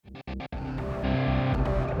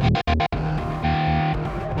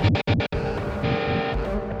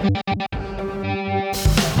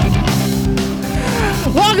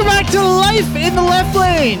to Life in the Left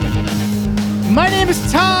Lane. My name is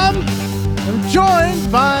Tom. I'm joined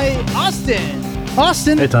by Austin.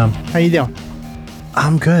 Austin. Hey, Tom. How you doing?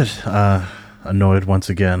 I'm good. Annoyed once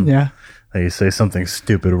again. Yeah. That you say something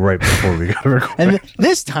stupid right before we got to record. And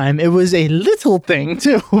this time it was a little thing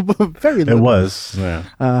too. Very little. It was. Yeah.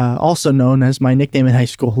 Also known as my nickname in high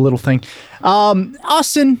school, Little Thing.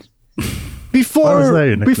 Austin,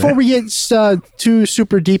 before we get too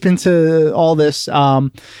super deep into all this,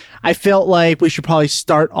 I felt like we should probably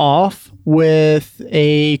start off with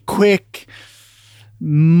a quick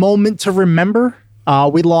moment to remember.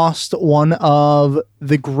 We lost one of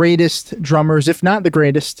the greatest drummers, if not the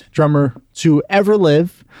greatest drummer to ever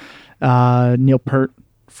live. Neil Peart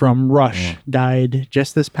from Rush died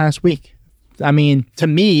just this past week. I mean, to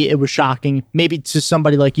me, it was shocking. Maybe to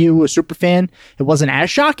somebody like you, a super fan, it wasn't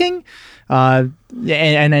as shocking. And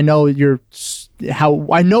I know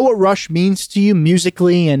I know what Rush means to you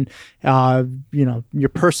musically, and your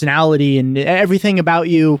personality and everything about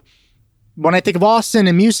you. When I think of Austin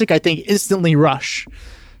and music, I think instantly Rush.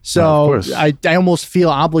 So I almost feel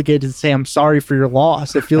obligated to say I'm sorry for your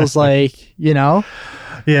loss. It feels like, Yeah,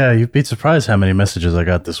 you'd be surprised how many messages I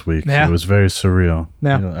got this week. Yeah. It was very surreal.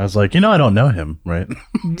 Yeah. I was like, I don't know him, right?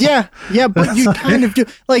 Yeah, but you kind of do.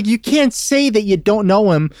 Like, you can't say that you don't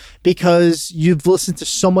know him because you've listened to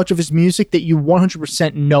so much of his music that you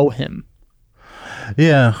 100% know him.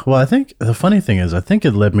 Yeah, well, I think the funny thing is, I think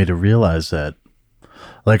it led me to realize that,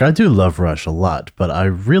 like, I do love Rush a lot, but I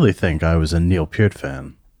really think I was a Neil Peart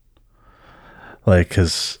fan. Like,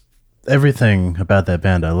 because everything about that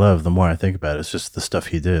band I love, the more I think about it, it's just the stuff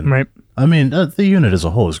he did. Right. I mean, the unit as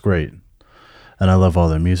a whole is great, and I love all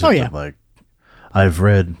their music. Oh, yeah. But, like, I've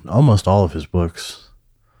read almost all of his books,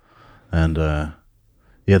 and the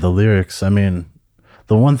lyrics. I mean,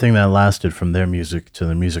 the one thing that lasted from their music to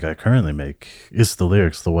the music I currently make is the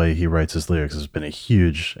lyrics. The way he writes his lyrics has been a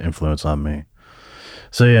huge influence on me.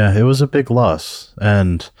 So yeah, it was a big loss.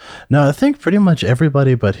 And no, I think pretty much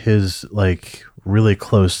everybody but his like really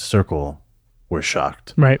close circle were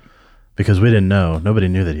shocked. Right. Because we didn't know. Nobody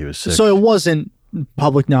knew that he was sick. So it wasn't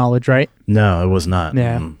public knowledge, right? No, it was not.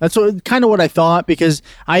 Yeah. That's kind of what I thought, because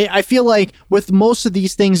I feel like with most of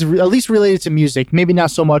these things, at least related to music, maybe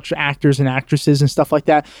not so much actors and actresses and stuff like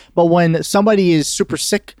that, but when somebody is super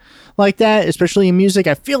sick like that, especially in music,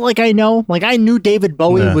 I feel like I know. Like, I knew David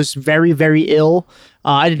Bowie was very, very ill.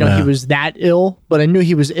 I didn't know he was that ill, but I knew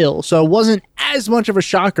he was ill. So it wasn't as much of a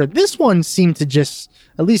shocker. This one seemed to just,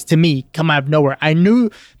 at least to me, come out of nowhere. I knew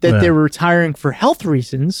that they were retiring for health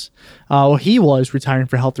reasons. He was retiring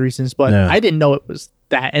for health reasons, but I didn't know it was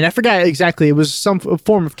that. And I forgot exactly. It was some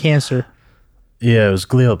form of cancer. Yeah, it was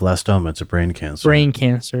glioblastoma. It's a brain cancer. Brain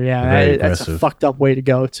cancer, yeah. That's a fucked up way to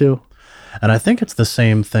go, too. And I think it's the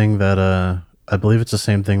same thing that, I believe it's the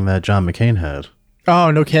same thing that John McCain had. Oh,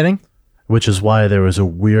 no kidding? Which is why there was a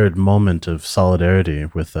weird moment of solidarity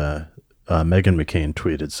with Meghan McCain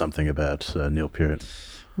tweeted something about Neil Peart.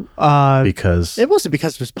 Because it wasn't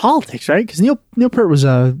because of his politics, right? Because Neil Peart was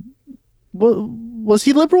was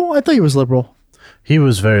he liberal? I thought he was liberal. He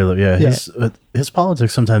was very his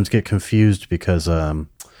politics sometimes get confused because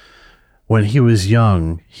when he was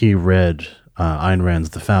young, he read Ayn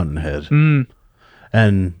Rand's The Fountainhead,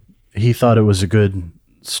 and he thought it was a good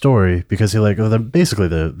story because basically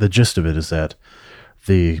the gist of it is that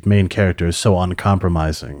the main character is so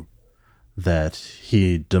uncompromising that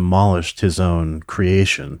he demolished his own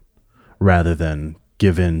creation rather than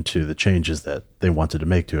give in to the changes that they wanted to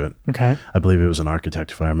make to it. Okay. I believe it was an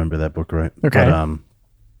architect, if I remember that book right. Okay. But,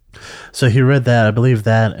 so he read that, I believe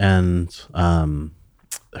that, and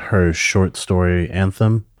her short story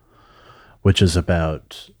Anthem, which is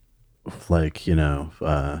about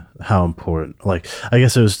how important, I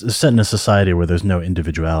guess it was set in a society where there's no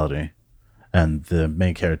individuality, and the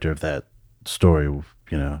main character of that story,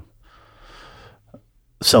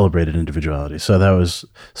 celebrated individuality.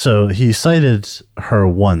 So he cited her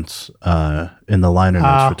once in the liner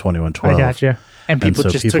notes for 2112. I gotcha. And people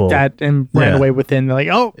took that and ran away with it. They're like,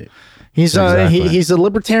 oh, he's a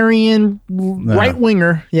libertarian right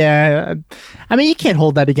winger. Yeah. I mean, you can't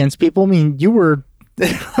hold that against people. I mean, you were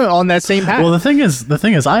on that same path. Well, the thing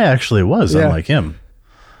is, I actually was, unlike him.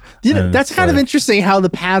 That's kind of interesting how the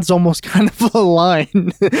paths almost kind of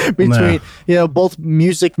align between both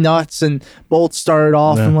music nuts, and both started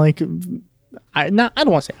off and I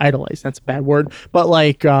don't want to say idolize, that's a bad word, but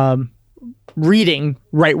reading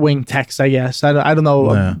right wing texts, I guess. I don't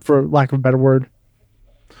know for lack of a better word.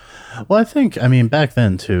 Well, I mean back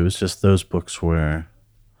then too, it's just those books were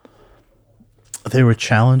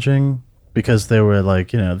challenging because they were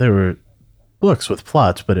they were books with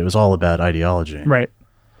plots, but it was all about ideology. Right.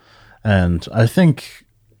 And I think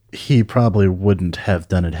he probably wouldn't have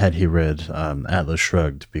done it had he read Atlas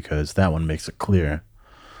Shrugged, because that one makes it clear.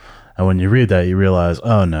 And when you read that, you realize,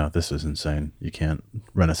 oh no, this is insane. You can't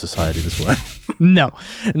run a society this way. No.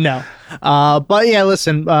 But yeah,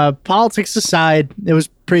 listen, politics aside, it was a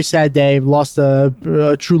pretty sad day. Lost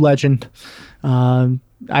a true legend.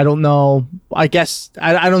 I don't know. I guess,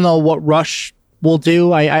 I don't know what Rush will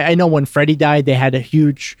do. I know when Freddie died, they had a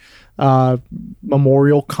huge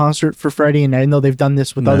memorial concert for Freddie, and I know they've done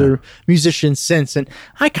this with other musicians since. And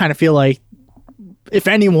I kind of feel like if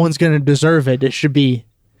anyone's going to deserve it, it should be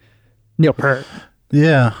Neil Peart.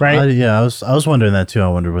 Yeah, right. I was wondering that too. I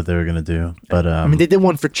wonder what they were gonna do, but I mean, they did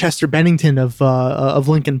one for Chester Bennington of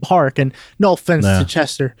Linkin Park, and no offense to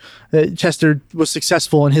Chester, Chester was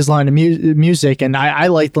successful in his line of music, and I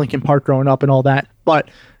liked Linkin Park growing up and all that. But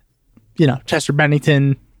you know, Chester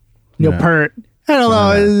Bennington, Neil Peart, I don't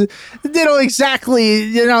know, they don't exactly,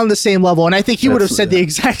 you're not on the same level, and I think he would have said the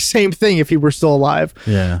exact same thing if he were still alive.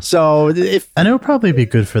 Yeah. So and it would probably be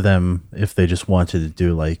good for them if they just wanted to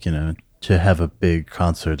do, like, you know, to have a big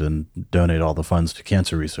concert and donate all the funds to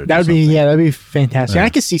cancer research. That'd be fantastic. Yeah.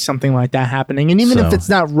 I could see something like that happening. And even if it's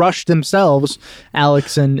not Rush themselves,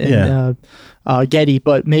 Alex and Geddy,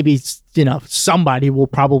 but maybe, you know, somebody will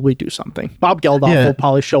probably do something. Bob Geldof will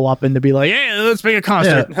probably show up and they'll be like, "Hey, let's make a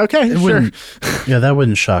concert." Yeah, okay, sure. Yeah, that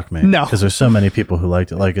wouldn't shock me. No, because there's so many people who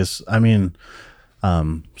liked it. Like, some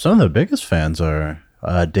of the biggest fans are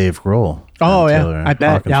Dave Grohl. Oh yeah, Taylor I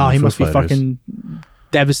bet. Yeah, he must be fucking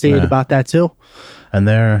devastated about that too. And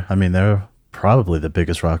they're probably the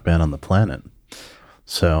biggest rock band on the planet.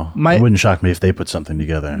 So it wouldn't shock me if they put something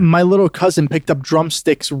together. My little cousin picked up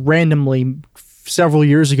drumsticks randomly several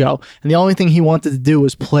years ago, and the only thing he wanted to do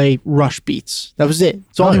was play Rush beats. That was it.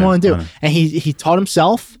 That's all he wanted to do. And he taught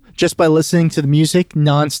himself just by listening to the music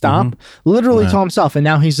nonstop. Literally taught himself, and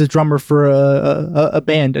now he's a drummer for a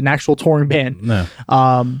band, an actual touring band.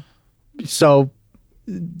 So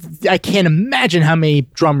I can't imagine how many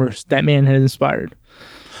drummers that man had inspired.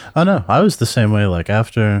 Oh no, I was the same way. Like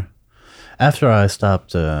after I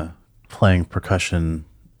stopped playing percussion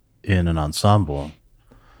in an ensemble,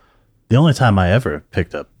 the only time I ever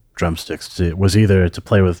picked up drumsticks was either to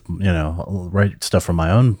play with, you know, write stuff for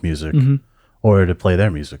my own music, or to play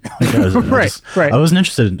their music. Like I wasn't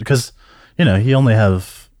interested because, you know, you only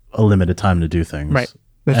have a limited time to do things. Right.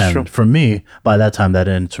 That's true. For me, by that time, that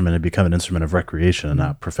instrument had become an instrument of recreation and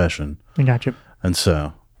not profession. I got you. And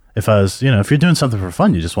so, if if you're doing something for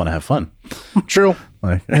fun, you just want to have fun. True.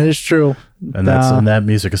 That is true. And that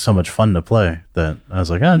music is so much fun to play that I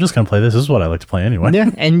was like, I'm just gonna play this. This is what I like to play anyway.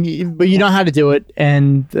 Yeah, but you know how to do it,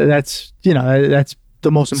 and that's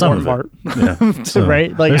the most important part. Yeah. So,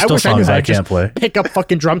 right? Like, I wish I knew how to just play. Pick up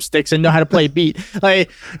fucking drumsticks and know how to play a beat.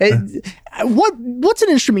 Like, what's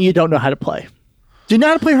an instrument you don't know how to play? Do you know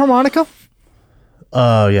how to play harmonica?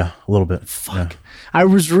 Yeah, a little bit. Fuck. Yeah. I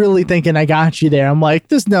was really thinking I got you there. I'm like,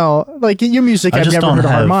 there's no, like, your music, I've never heard of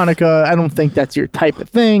harmonica. I don't think that's your type of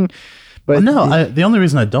thing. But the only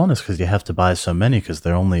reason I don't is because you have to buy so many because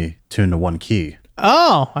they're only tuned to one key.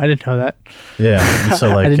 Oh, I didn't know that. Yeah. And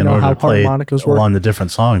so, like, in order to play along the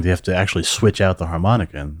different songs, you have to actually switch out the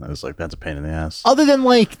harmonica. And I was like, that's a pain in the ass. Other than,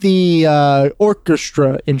 like, the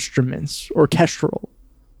orchestral instruments, what's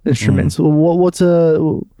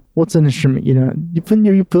an instrument? You know, you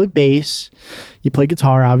play bass, you play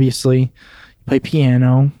guitar, obviously, you play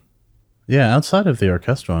piano. Yeah, outside of the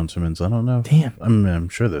orchestral instruments, I don't know. Damn. I'm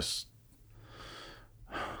sure there's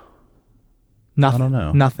nothing. I don't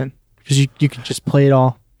know. Nothing, because you can just play it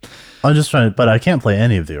all. I'm just trying, but I can't play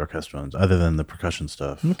any of the orchestral ones other than the percussion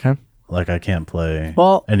stuff. Okay. Like, I can't play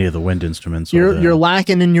any of the wind instruments. You're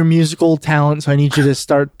lacking in your musical talent, so I need you to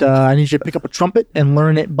start. I need you to pick up a trumpet and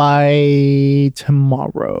learn it by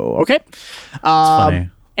tomorrow. Okay. It's funny.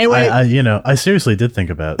 Anyway, I seriously did think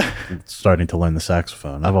about starting to learn the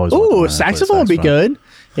saxophone. I've always wanted to saxophone would be good.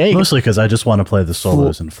 Yeah, mostly because I just want to play the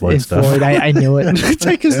solos and Floyd stuff. Floyd, I knew it.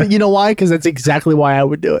 Because you know why? Because that's exactly why I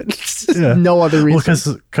would do it. No other reason.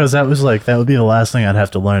 Well, because that would be the last thing I'd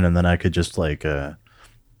have to learn, and then I could just play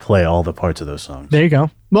all the parts of those songs. There you go.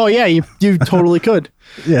 Well, yeah, you totally could.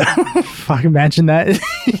 Yeah. Fucking imagine that.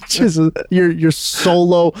 Just your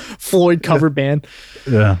solo Floyd cover band.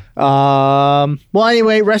 Yeah. Well,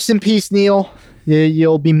 anyway, rest in peace, Neil.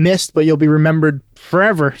 You'll be missed, but you'll be remembered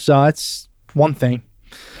forever. So that's one thing.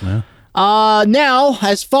 Yeah. Now,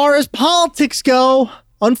 as far as politics go,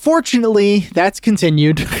 unfortunately, that's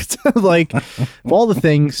continued. Like, of all the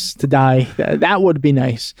things to die, that would be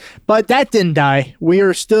nice. But that didn't die. We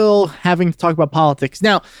are still having to talk about politics.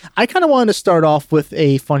 Now, I kind of wanted to start off with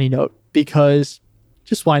a funny note because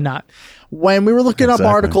Just why not? When we were looking up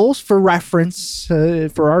articles for reference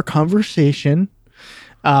for our conversation,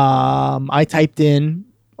 I typed in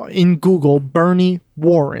Google Bernie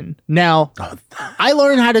Warren. Now, I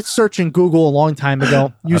learned how to search in Google a long time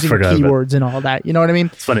ago using keywords and all that. You know what I mean?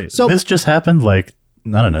 It's funny. So this just happened like,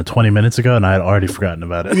 I don't know, 20 minutes ago, and I had already forgotten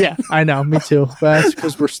about it. Yeah, I know. Me too. But that's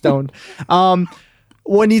because we're stoned.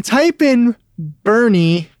 When you type in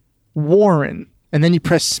Bernie Warren and then you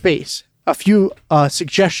press space, a few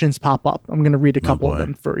suggestions pop up. I'm going to read a couple of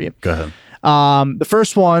them for you. Go ahead. The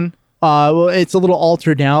first one, well, it's a little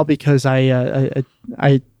altered now because I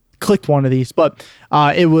clicked one of these, but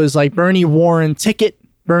it was like Bernie Warren ticket,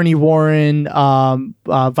 Bernie Warren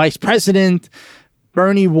vice president,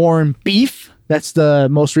 Bernie Warren beef. That's the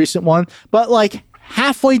most recent one. But like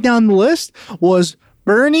halfway down the list was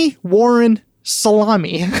Bernie Warren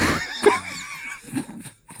salami.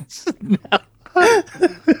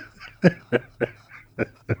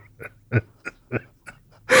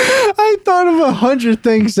 I thought of 100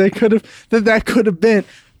 things that could have been,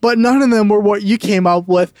 but none of them were what you came up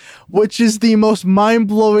with, which is the most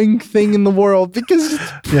mind-blowing thing in the world because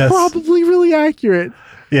it's probably really accurate.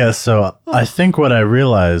 Yeah, so I think what I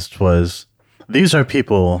realized was these are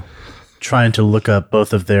people trying to look up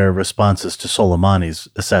both of their responses to Soleimani's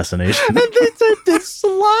assassination. And they typed in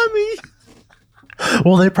salami.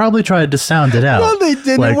 Well, they probably tried to sound it out. No, they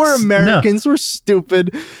didn't. Like, we're Americans. No. We're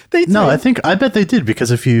stupid. I bet they did,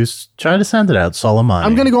 because if you try to sound it out, Soleimani.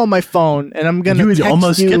 I'm going to go on my phone and I'm going to text you. You would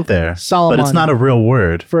almost get there, Soleimani. But it's not a real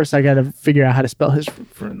word. First, I got to figure out how to spell his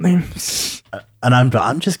name. And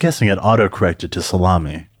I'm just guessing it auto-corrected to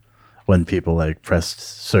salami when people like pressed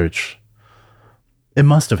search. It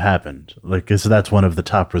must have happened, like, because that's one of the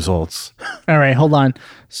top results. All right, hold on.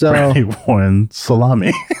 So Bernie Warren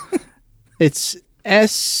salami. It's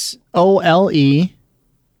SOLEIMAIN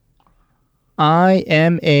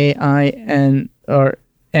or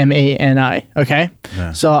MANI. Okay.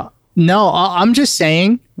 Yeah. So no, I'm just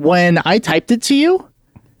saying when I typed it to you,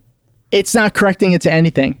 it's not correcting it to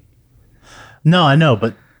anything. No, I know,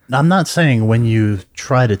 but I'm not saying when you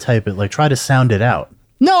try to type it, like try to sound it out.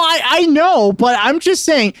 No, I know, but I'm just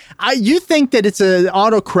saying, you think that it's an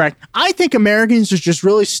autocorrect. I think Americans are just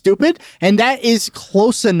really stupid, and that is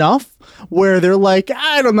close enough where they're like,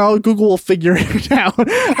 I don't know, Google will figure it out.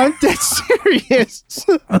 I'm dead serious.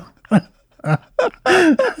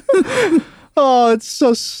 Oh, it's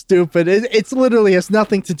so stupid. It's literally has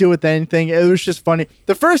nothing to do with anything. It was just funny.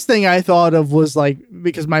 The first thing I thought of was like,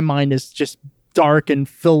 because my mind is just dark and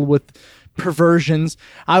filled with perversions,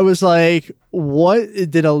 I was like, what,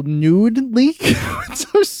 did a nude leak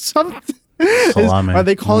or something? Are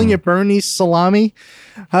they calling it Bernie salami?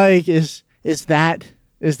 Like, is that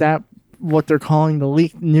what they're calling the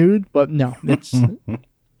leaked nude? But no, it's and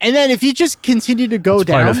then if you just continue to go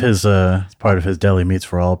down, it's part of his Deli Meats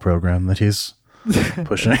for All program that he's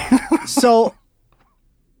pushing. So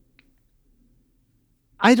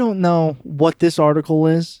I don't know what this article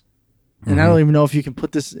is. And I don't even know if you can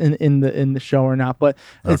put this in the show or not, but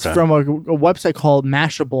it's from a website called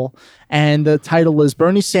Mashable, and the title is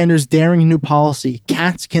Bernie Sanders' daring new policy: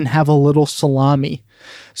 cats can have a little salami.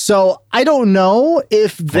 So I don't know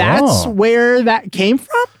if that's where that came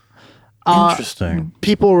from. Interesting.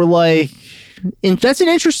 People were like, that's an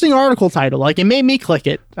interesting article title. Like, it made me click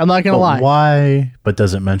it. I'm not going to lie. Why? But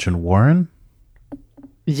does it mention Warren?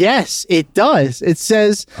 Yes, it does. It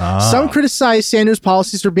says some criticize Sanders'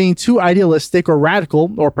 policies for being too idealistic or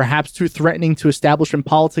radical, or perhaps too threatening to establishment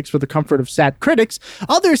politics for the comfort of sad critics.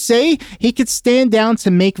 Others say he could stand down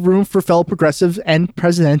to make room for fellow progressive and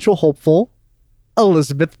presidential hopeful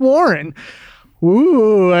Elizabeth Warren.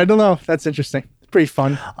 Ooh, I don't know. That's interesting. It's pretty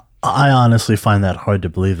fun. I honestly find that hard to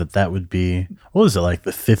believe that would be, what was it, like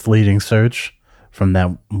the fifth leading search from that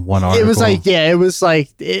one article? It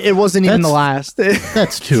wasn't even the last.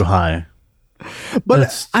 That's too high.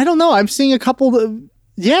 But I don't know. I'm seeing a couple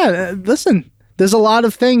listen, there's a lot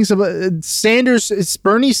of things about Sanders.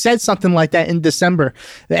 Bernie said something like that in December,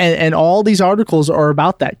 and all these articles are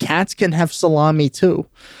about that. Cats can have salami too.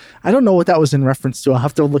 I don't know what that was in reference to. I'll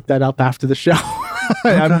have to look that up after the show.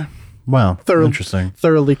 Okay. Wow. Interesting.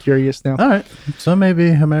 Thoroughly curious now. All right. So maybe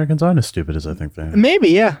Americans aren't as stupid as I think they are. Maybe,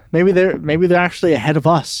 yeah. Maybe they're actually ahead of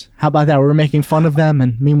us. How about that? We're making fun of them,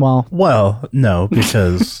 and meanwhile. Well, no,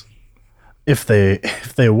 because if they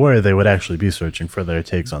were, they would actually be searching for their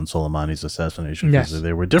takes on Soleimani's assassination, because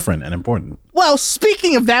they were different and important. Well,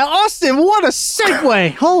 speaking of that, Austin, what a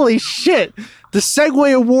segue! Holy shit! The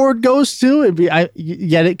Segway Award goes to you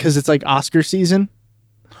get it because it's like Oscar season.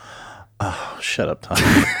 Oh, shut up, Tom.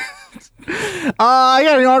 I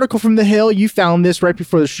got an article from The Hill. You found this right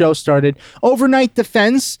before the show started. Overnight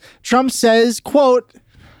defense. Trump says, quote,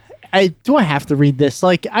 do I have to read this?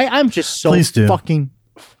 Like, I'm just so Please do. fucking...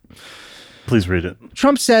 Please read it.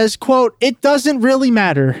 Trump says, quote, it doesn't really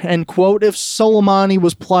matter, end quote, if Soleimani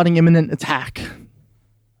was plotting imminent attack.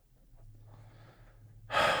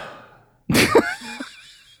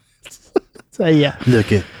 So, yeah.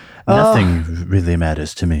 Look, nothing really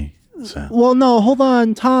matters to me. So. Well, no, hold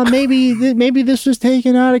on, Tom. Maybe this was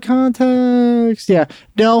taken out of context. Yeah.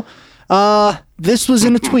 No, this was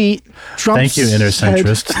in a tweet. Trump Thank you, inner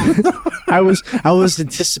centrist. I was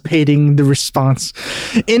anticipating the response.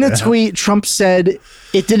 In a tweet, Trump said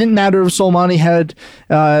it didn't matter if Soleimani had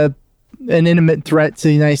an imminent threat to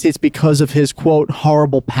the United States because of his, quote,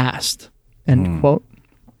 horrible past, end quote.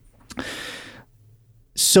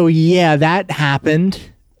 So, yeah, that happened.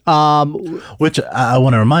 Which I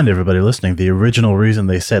want to remind everybody listening, the original reason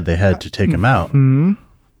they said they had to take him out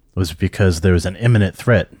was because there was an imminent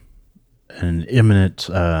threat, an imminent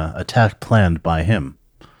attack planned by him.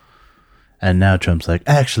 And now Trump's like,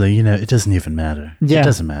 actually, it doesn't even matter. Yeah. It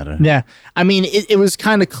doesn't matter. Yeah. I mean, it was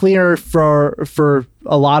kind of clear for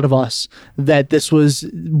a lot of us that this was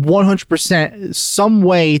 100% some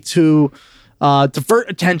way to divert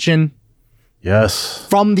attention. Yes.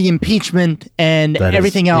 From the impeachment and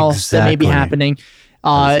everything else that may be happening.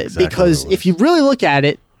 Because if you really look at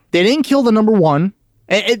it, they didn't kill the number one.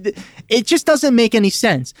 It just doesn't make any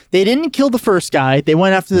sense. They didn't kill the first guy. They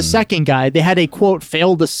went after the second guy. They had a, quote,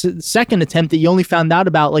 failed second attempt that you only found out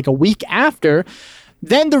about like a week after.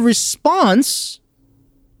 Then the response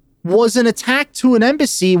was an attack to an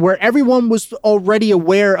embassy where everyone was already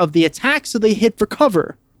aware of the attack, so they hid for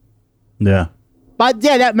cover. Yeah. But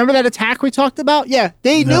yeah, remember that attack we talked about? Yeah,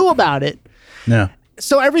 they knew about it. Yeah.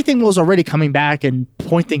 So everything was already coming back and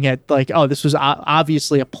pointing at like, oh, this was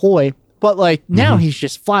obviously a ploy. But like now he's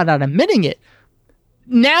just flat out admitting it.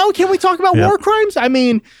 Now can we talk about war crimes? I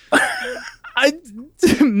mean,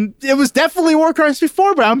 it was definitely war crimes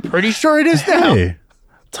before, but I'm pretty sure it is now. Hey,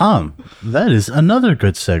 Tom, that is another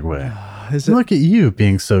good segue. Look at you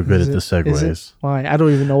being so good at the segues. Why? I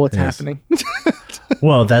don't even know what's happening.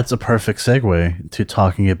 Well, that's a perfect segue to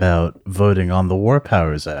talking about voting on the War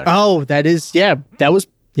Powers Act. Oh, that is, that was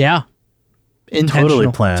intentional.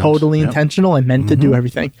 Totally planned. Totally intentional and meant to do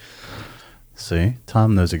everything. See,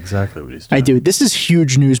 Tom knows exactly what he's doing. I do. This is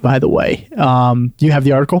huge news, by the way. Do you have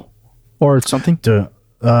the article or something?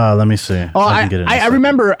 Let me see. Oh, I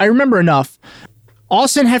remember enough.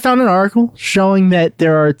 Austin had found an article showing that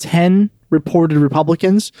there are 10 reported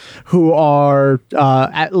Republicans who are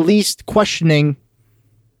at least questioning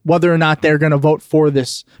whether or not they're going to vote for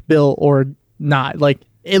this bill or not. Like,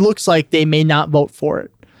 it looks like they may not vote for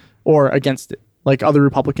it or against it, like other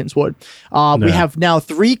Republicans would. We have now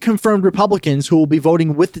 3 confirmed Republicans who will be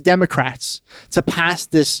voting with the Democrats to pass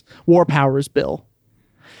this War Powers bill.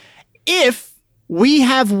 If we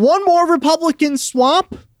have one more Republican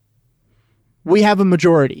swap, we have a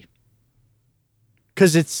majority.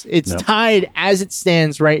 Because it's tied as it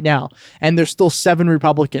stands right now. And there's still 7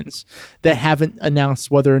 Republicans that haven't announced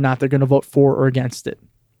whether or not they're going to vote for or against it.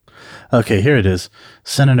 Okay, here it is.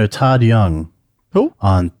 Senator Todd Young. Who?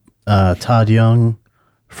 Todd Young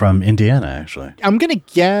from Indiana, actually. I'm going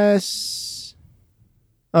to guess...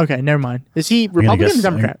 Okay, never mind. Is he Republican or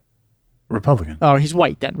Democrat? Republican. Oh, he's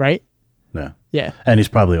white then, right? Yeah. Yeah. And he's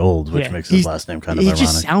probably old, which makes his last name kind of ironic. He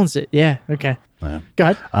just sounds it. Yeah, okay. Yeah. Go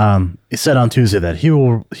ahead. He said on Tuesday that he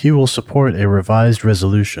will support a revised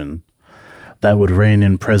resolution that would rein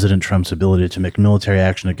in President Trump's ability to make military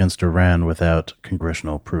action against Iran without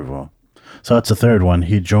congressional approval. So that's the third one.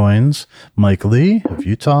 He joins Mike Lee of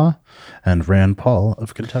Utah and Rand Paul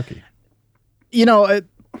of Kentucky.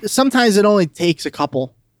 Sometimes it only takes a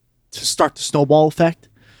couple to start the snowball effect.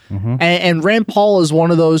 And Rand Paul is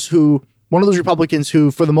one of those Republicans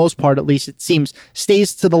who, for the most part, at least it seems,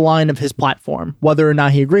 stays to the line of his platform. Whether or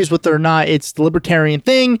not he agrees with it or not, it's the libertarian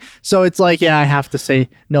thing. So it's like, I have to say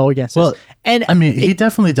no against this. And I mean, he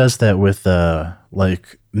definitely does that with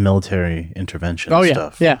military intervention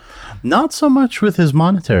stuff. Yeah. Not so much with his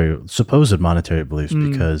supposed monetary beliefs,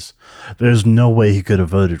 because there's no way he could have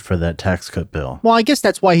voted for that tax cut bill. Well, I guess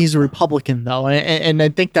that's why he's a Republican, though. And I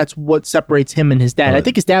think that's what separates him and his dad. I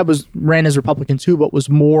think his dad ran as Republican, too, but was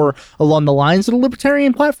more along the lines of the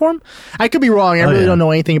libertarian platform. I could be wrong. I really don't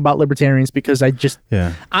know anything about libertarians because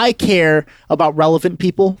I care about relevant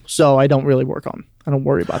people, so I don't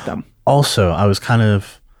worry about them. Also, I was kind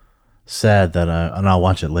of sad that and I'll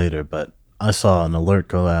watch it later, but I saw an alert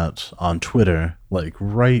go out on Twitter, like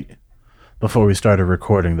right before we started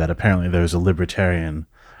recording, that apparently there was a libertarian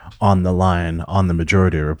on the line on the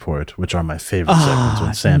Majority Report, which are my favorite segments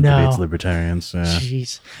when Sam debates libertarians. Yeah.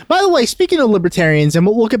 Jeez. By the way, speaking of libertarians, and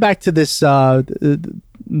we'll get back to this, the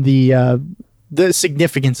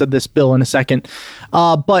significance of this bill in a second.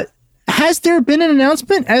 But has there been an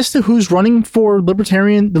announcement as to who's running for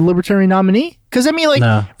the libertarian nominee? Because I mean, like,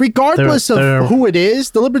 no, regardless of who it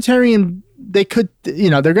is, the libertarian, they could,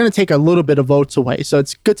 they're going to take a little bit of votes away. So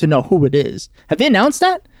it's good to know who it is. Have they announced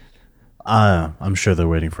that? I'm sure they're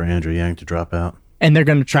waiting for Andrew Yang to drop out. And they're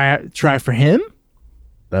going to try for him?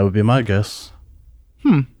 That would be my guess.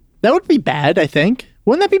 That would be bad, I think.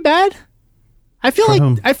 Wouldn't that be bad? I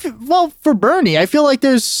feel for Bernie, I feel like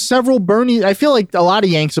there's several Bernie. I feel like a lot of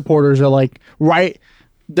Yang supporters are like right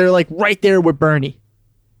there with Bernie.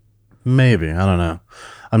 Maybe, I don't know.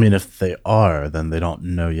 I mean, if they are, then they don't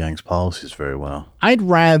know Yang's policies very well. I'd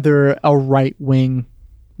rather a right-wing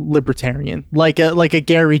libertarian, like a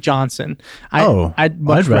Gary Johnson. I'd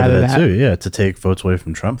rather that too. Yeah, to take votes away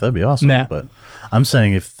from Trump, that'd be awesome. Nah. But I'm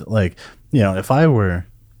saying if I were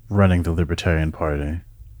running the Libertarian Party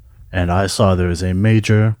and I saw there was a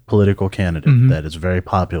major political candidate that is very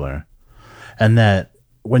popular, and that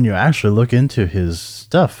when you actually look into his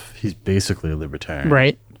stuff, he's basically a libertarian,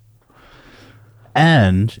 right?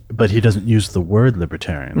 But he doesn't use the word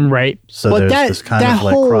libertarian. Right. So there's this kind of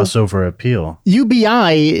like crossover appeal.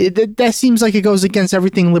 UBI, that seems like it goes against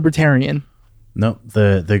everything libertarian. No,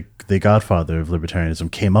 the godfather of libertarianism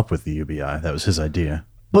came up with the UBI. That was his idea.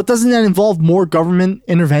 But doesn't that involve more government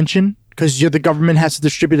intervention? Because the government has to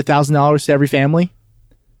distribute $1,000 to every family?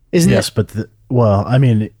 Isn't it? Yes, but it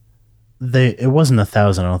wasn't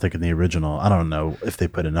 1,000, I don't think, in the original. I don't know if they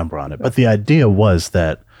put a number on it. But the idea was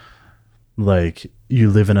that, like, you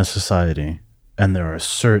live in a society and there are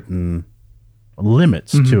certain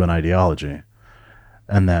limits to an ideology,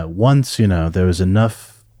 and that once there was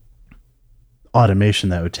enough automation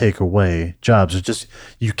that would take away jobs, it's just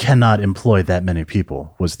you cannot employ that many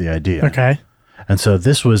people was the idea. Okay. And so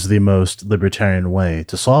this was the most libertarian way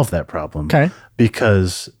to solve that problem. Okay.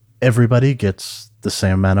 Because everybody gets the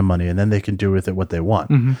same amount of money and then they can do with it what they want.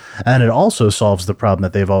 And it also solves the problem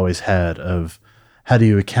that they've always had of how do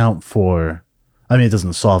you account for, I mean, it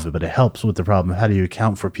doesn't solve it, but it helps with the problem. How do you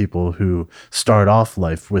account for people who start off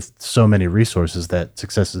life with so many resources that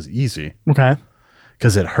success is easy? Okay.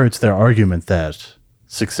 Because it hurts their argument that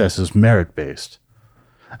success is merit-based.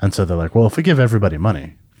 And so they're like, well, if we give everybody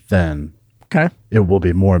money, then it will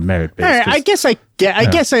be more merit-based. All right, I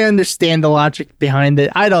guess I understand the logic behind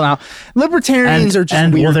it. I don't know. Libertarians are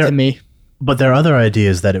just weird to me. But their other idea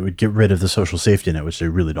is that it would get rid of the social safety net, which they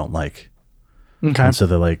really don't like. Okay. And so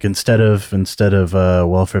they're like, instead of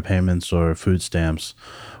welfare payments or food stamps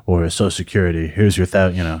or Social Security, here's your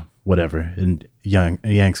whatever. In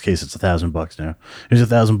Yang's case, it's $1,000 now. Here's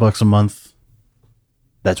 $1,000 a month.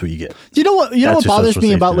 That's what you get. You know what bothers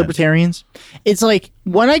me about libertarians? It's like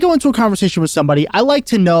when I go into a conversation with somebody, I like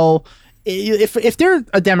to know if they're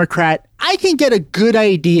a Democrat, I can get a good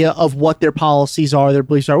idea of what their policies are, their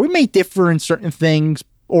beliefs are. We may differ in certain things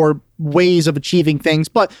or ways of achieving things,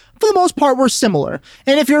 but for the most part, we're similar.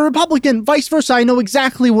 And if you're a Republican, vice versa, I know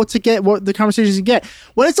exactly what the conversations to get.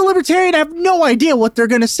 When it's a libertarian, I have no idea what they're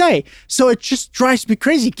going to say. So it just drives me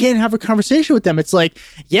crazy. You can't have a conversation with them. It's like,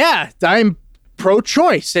 yeah, I'm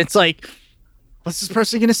pro-choice. It's like, what's this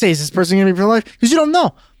person going to say? Is this person going to be pro-life? Because you don't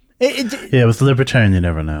know. Yeah, with libertarian, you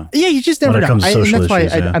never know. Yeah, you just never know. When it comes to social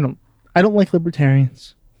issues, I don't like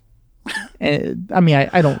libertarians. And I mean,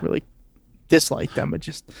 I don't really dislike them, but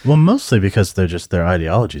just mostly because their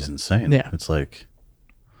ideology is insane. Yeah, it's like,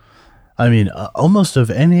 I mean, almost of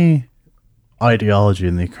any ideology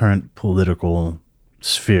in the current political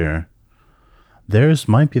sphere, theirs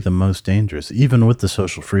might be the most dangerous, even with the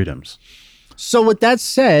social freedoms. So with that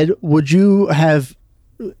said, would you have,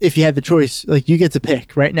 if you had the choice, like you get to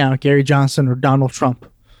pick right now, Gary Johnson or Donald Trump,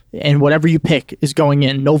 and whatever you pick is going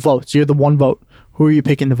in, no votes, you're the one vote. Who are you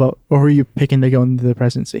picking to vote, or who are you picking to go into the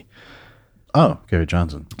presidency? Oh, Gary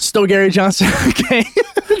Johnson. Still Gary Johnson. Okay.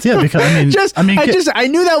 Yeah, because I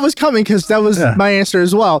knew that was coming because that was my answer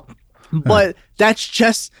as well. But that's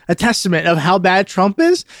just a testament of how bad Trump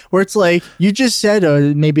is, where it's like, you just said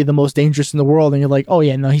maybe the most dangerous in the world, and you're like, oh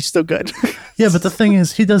yeah, no, he's still good. Yeah, but the thing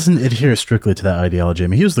is, he doesn't adhere strictly to that ideology. I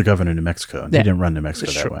mean, he was the governor of New Mexico, and he didn't run New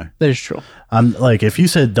Mexico that way. That is true. Like, if you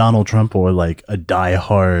said Donald Trump or like a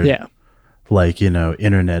diehard,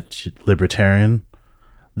 internet libertarian,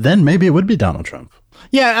 then maybe it would be Donald Trump.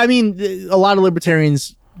 Yeah, I mean, a lot of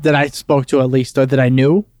libertarians that I spoke to, at least, or that I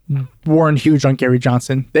knew, weren't huge on Gary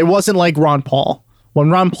Johnson. It wasn't like Ron Paul. When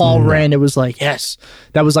Ron Paul ran, it was like, yes,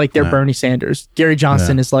 that was like their Bernie Sanders. Gary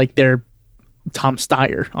Johnson is like their Tom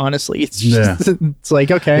Steyer, honestly. It's just, it's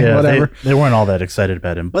like, okay, whatever. They weren't all that excited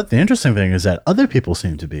about him. But the interesting thing is that other people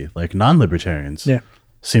seem to be, like non-libertarians,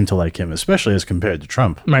 seem to like him, especially as compared to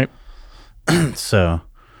Trump. Right. So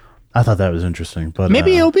I thought that was interesting. But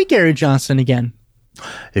maybe it'll be Gary Johnson again.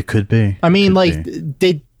 It could be. I mean,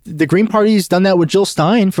 the Green Party's done that with Jill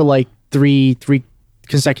Stein for like three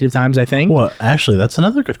consecutive times, I think. Well, actually, that's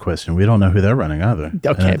another good question. We don't know who they're running either.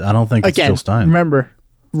 Okay. And I don't think it's Jill Stein. Remember,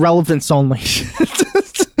 relevance only.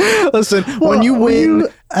 Listen, when you win,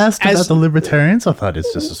 asked about the libertarians, I thought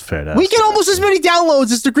it's just as fair to ask. We get almost as many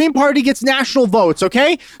downloads as the Green Party gets national votes,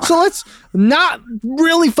 okay? So let's not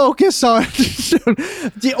really focus on...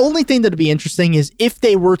 The only thing that'd be interesting is if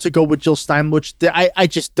they were to go with Jill Stein, which I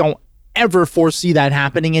just don't ever foresee that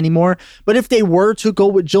happening anymore. But if they were to go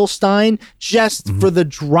with Jill Stein, just for the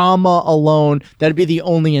drama alone, that'd be the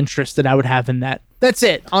only interest that I would have in that. That's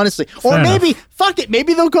it, honestly. Or maybe, fuck it,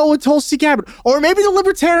 maybe they'll go with Tulsi Gabbard. Or maybe the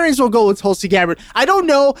libertarians will go with Tulsi Gabbard. I don't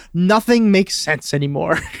know. Nothing makes sense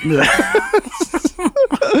anymore.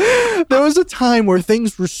 There was a time where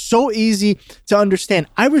things were so easy to understand.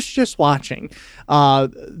 I was just watching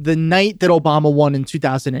the night that Obama won in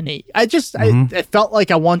 2008. I felt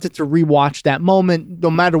like I wanted to rewatch that moment,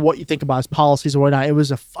 no matter what you think about his policies or whatnot. It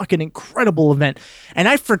was a fucking incredible event. And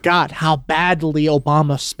I forgot how badly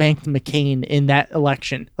Obama spanked McCain in that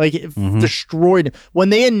election. Like, it destroyed him. When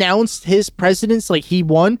they announced his presidency, like he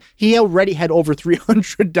won, he already had over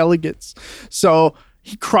 300 delegates. So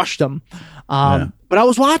he crushed them. But I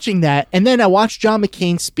was watching that, and then I watched John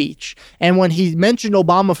McCain's speech. And when he mentioned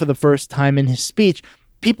Obama for the first time in his speech,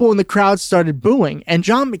 people in the crowd started booing, and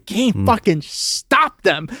John McCain fucking stopped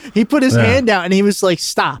them. He put his hand out, and he was like,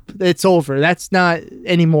 stop. It's over. That's not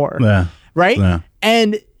anymore. Right? Yeah.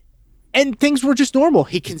 And things were just normal.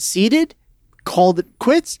 He conceded, called it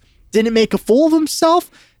quits, didn't make a fool of himself,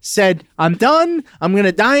 said, I'm done. I'm going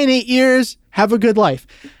to die in 8 years. Have a good life.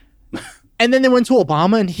 And then they went to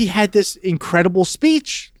Obama, and he had this incredible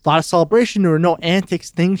speech, a lot of celebration. There were no antics.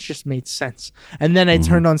 Things just made sense. And then I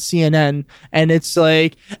turned on CNN, and it's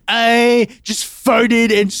like, I just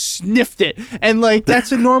farted and sniffed it. And like,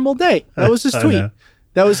 that's a normal day. That was his tweet.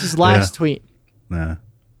 That was his last tweet. Yeah.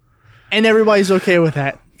 And everybody's okay with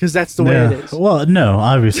that, because that's the way it is. Well, no,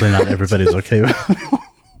 obviously not everybody's okay with it.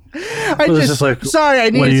 I needed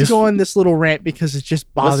to go on this little rant because it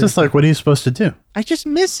just bothers me. It's just like, what are you supposed to do? I just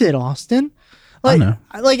miss it, Austin.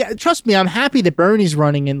 Like, trust me, I'm happy that Bernie's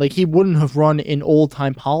running, and like, he wouldn't have run in old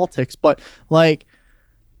time politics, but like,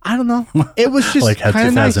 I don't know. It was just like how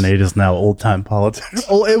 2008 is now old time politics.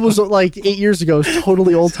 Oh, it was like 8 years ago. It was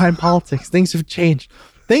totally old time politics. Things have changed.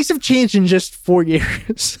 Things have changed in just 4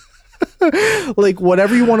 years. Like,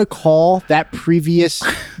 whatever you want to call that previous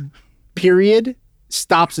period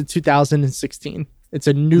stops in 2016. It's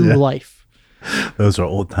a new life. Those are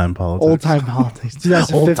old time politics. Old time politics.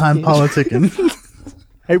 Old time politicking.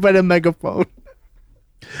 Everybody a megaphone.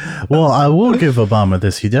 Well, I will give Obama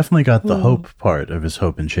this. He definitely got the hope part of his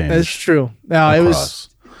hope and change. That's true. No, it was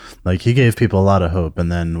like, he gave people a lot of hope,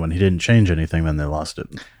 and then when he didn't change anything, then they lost it,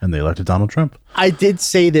 and they elected Donald Trump. I did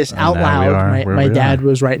say this out loud. My dad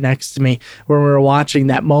was right next to me when we were watching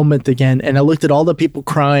that moment again, and I looked at all the people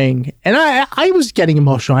crying, and I was getting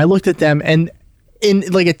emotional. I looked at them, and in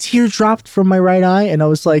like a tear dropped from my right eye, and I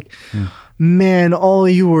was like, man, all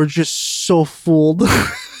of you were just so fooled.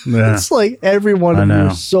 It's like every one of you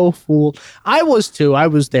was so fooled. I was too. I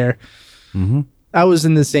was there. I was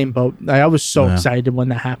in the same boat. I was so excited when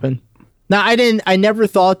that happened. Now, I never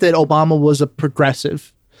thought that Obama was a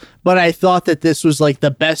progressive, but I thought that this was like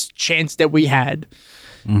the best chance that we had.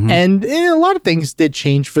 And a lot of things did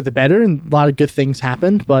change for the better, and a lot of good things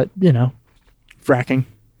happened, but you know, fracking,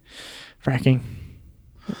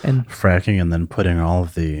 and then putting all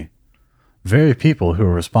of the very people who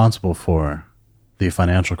are responsible for the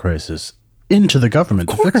financial crisis into the government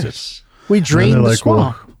to fix it. We drained the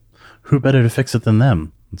swamp. Well, who better to fix it than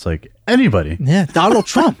them? It's like, anybody. Yeah, Donald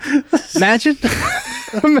Trump. Imagine.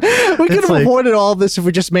 We could have avoided all this if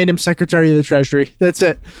we just made him Secretary of the Treasury. That's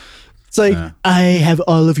it. It's like, I have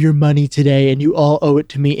all of your money today, and you all owe it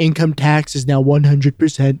to me. Income tax is now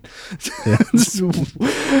 100%.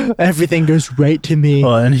 Everything goes right to me.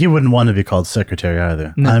 Well, and he wouldn't want to be called Secretary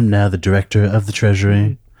either. No. I'm now the Director of the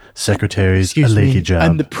Treasury. Secretary's a lazy job.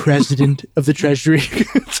 I'm the President of the Treasury.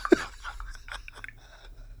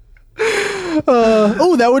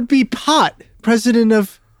 That would be Pot, President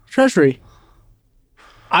of Treasury.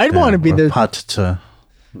 I'd want to be the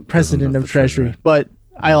President of Treasury, but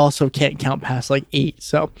I also can't count past like 8,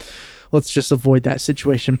 so let's just avoid that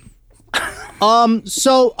situation.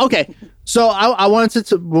 So I wanted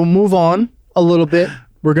to we'll move on a little bit.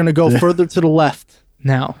 We're going to go further to the left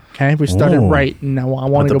now. Okay. We started right. And now I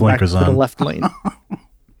want to go back to the left lane.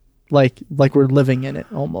 like we're living in it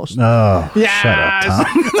almost. Oh, yes! Shut up, Tom.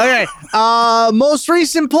 Okay. Most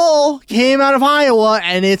recent poll came out of Iowa,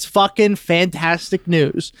 and it's fucking fantastic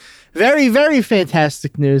news. Very, very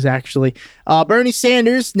fantastic news, actually. Bernie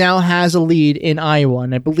Sanders now has a lead in Iowa,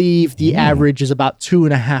 and I believe the average is about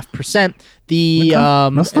 2.5%.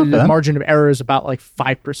 The margin of error is about like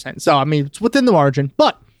 5%. So, I mean, it's within the margin,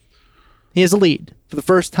 but he has a lead for the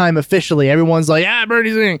first time officially. Everyone's like,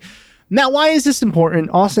 Bernie's winning. Now, why is this important?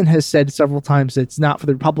 Austin has said several times it's not for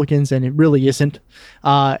the Republicans, and it really isn't.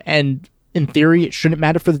 And in theory, it shouldn't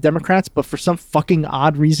matter for the Democrats, but for some fucking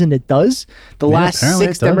odd reason, it does. The last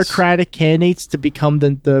 6 Democratic candidates to become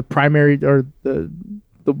the primary or the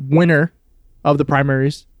winner of the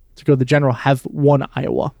primaries to go to the general have won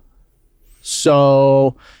Iowa.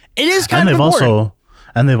 So it is kind of important.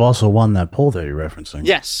 They've also won that poll that you're referencing.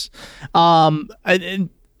 Yes. And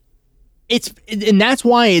that's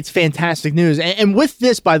why it's fantastic news. And with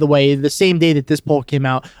this, by the way, the same day that this poll came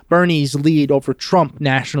out, Bernie's lead over Trump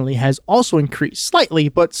nationally has also increased slightly,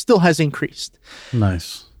 but still has increased.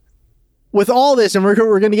 Nice. With all this, and we're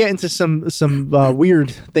going to get into some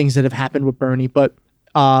weird things that have happened with Bernie, but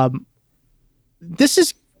this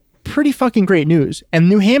is pretty fucking great news. And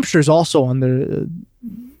New Hampshire is also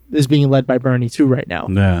is being led by Bernie too right now.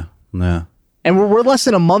 Yeah. And we're less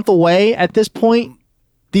than a month away at this point.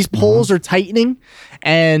 These polls are tightening,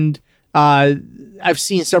 and I've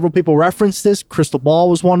seen several people reference this. Crystal Ball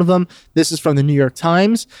was one of them. This is from the New York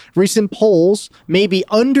Times. Recent polls may be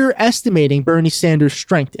underestimating Bernie Sanders'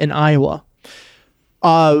 strength in Iowa.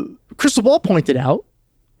 Crystal Ball pointed out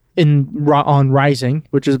on Rising,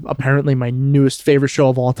 which is apparently my newest favorite show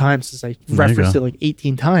of all time since I referenced it like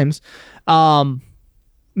 18 times,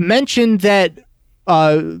 mentioned that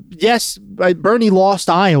yes, Bernie lost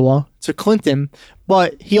Iowa to Clinton,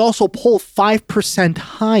 but he also polled 5%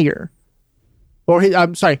 higher. Or he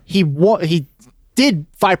did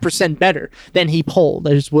 5% better than he polled,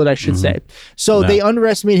 is what I should say. So they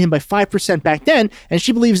underestimated him by 5% back then, and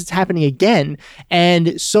she believes it's happening again,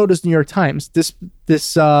 and so does New York Times.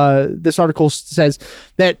 This article says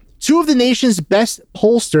that 2 of the nation's best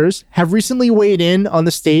pollsters have recently weighed in on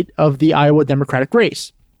the state of the Iowa Democratic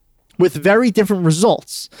race, with very different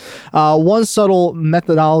results. One subtle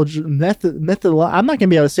methodology. I'm not going to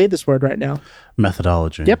be able to say this word right now.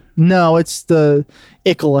 Methodology. Yep. No, it's the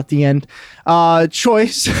ickle at the end.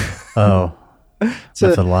 Choice. Oh.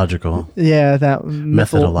 Methodological. Yeah, that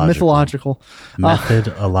mythological.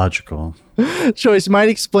 Methodological. Choice might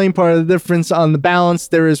explain part of the difference on the balance.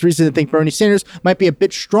 There is reason to think Bernie Sanders might be a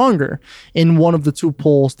bit stronger in one of the 2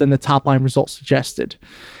 polls than the top line results suggested.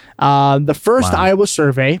 The first Iowa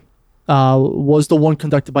survey was the one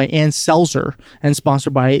conducted by Ann Selzer and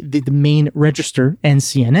sponsored by the Maine Register and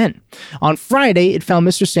CNN. On Friday, it found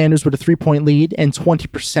Mr. Sanders with a 3-point lead and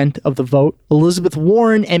 20% of the vote. Elizabeth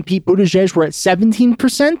Warren and Pete Buttigieg were at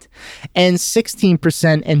 17% and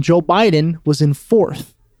 16%, and Joe Biden was in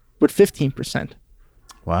 4th with 15%.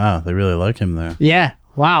 Wow, they really like him there. Yeah.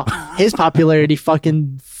 Wow. His popularity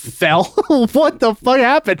fucking fell. What the fuck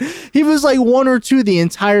happened? He was like 1 or 2 the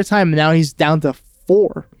entire time, and now he's down to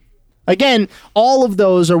 4. Again, all of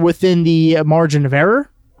those are within the margin of error,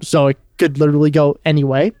 so it could literally go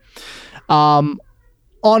anyway. On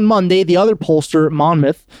Monday, the other pollster,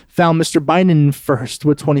 Monmouth, found Mr. Biden in first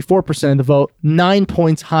with 24% of the vote, 9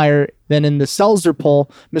 points higher than in the Selzer poll.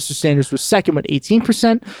 Mr. Sanders was second with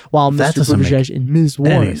 18%, while Mr. Buttigieg and Ms.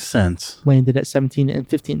 Warren landed at 17 and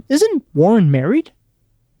 15. Isn't Warren married?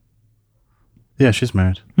 Yeah, she's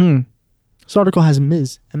married. This article has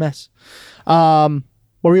Ms. MS.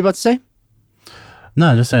 What were you about to say?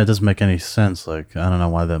 No, I just saying it doesn't make any sense. Like, I don't know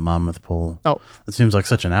why that Monmouth poll. It seems like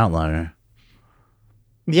such an outlier.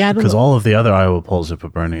 Yeah, because all of the other Iowa polls have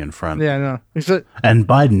put Bernie in front. Yeah, no. And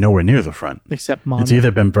Biden nowhere near the front. Except Monmouth. It's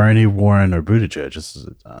either been Bernie, Warren, or Buttigieg.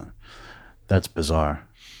 That's bizarre.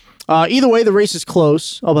 Either way, the race is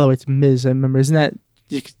close. Oh, by the way, it's Ms. I remember. Isn't that,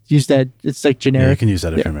 you could use that, it's like generic. Yeah, you can use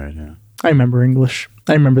that if you're married, yeah. I remember English.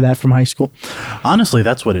 I remember that from high school. Honestly,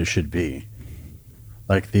 that's what it should be.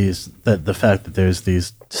 Like the fact that there's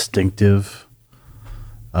these distinctive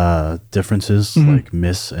differences, like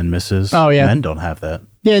Miss and Mrs. Oh, yeah. Men don't have that.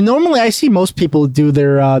 Yeah, normally I see most people do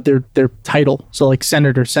their title. So like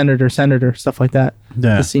senator, stuff like that.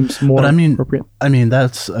 Yeah. It seems more appropriate. I mean,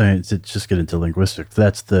 to just get into linguistics,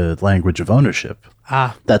 that's the language of ownership.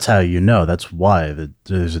 That's how you know. That's why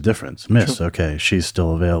there's a difference. Miss, true. Okay, she's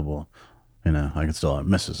still available. You know, I can still have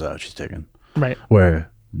Mrs. out. She's taken. Right.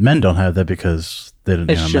 Where men don't have that because they don't.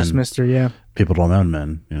 It's just Mr. Yeah. People don't own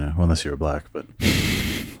men, unless you're black. But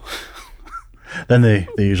Then they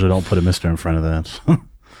usually don't put a Mr. in front of that.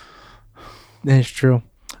 That's true.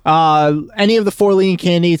 Any of the 4 leading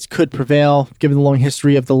candidates could prevail, given the long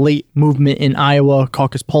history of the late movement in Iowa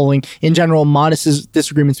caucus polling. In general, modest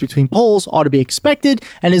disagreements between polls ought to be expected,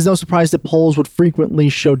 and it is no surprise that polls would frequently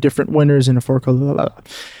show different winners in a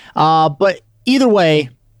but either way,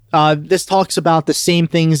 this talks about the same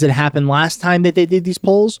things that happened last time that they did these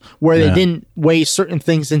polls, where they didn't weigh certain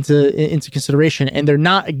things into consideration, and they're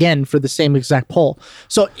not again for the same exact poll.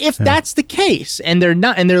 So if that's the case, and they're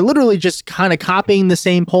literally just kind of copying the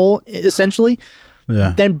same poll essentially,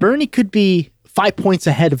 then Bernie could be 5 points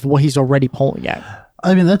ahead of what he's already polling at.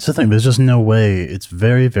 I mean, that's the thing. There's just no way. It's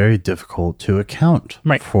very, very difficult to account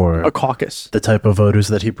for a caucus, the type of voters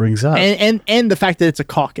that he brings up, and the fact that it's a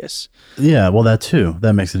caucus. Yeah, well, that too.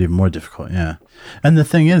 That makes it even more difficult. Yeah, and the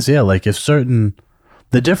thing is, like if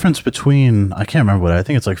the difference between, I can't remember I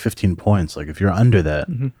think it's like 15 points. Like if you're under that,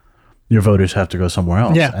 your voters have to go somewhere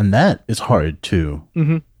else, and that is hard to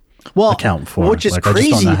account for. Which is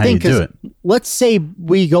crazy to think, because let's say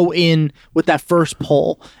we go in with that first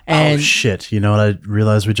poll and... Oh, shit. You know what I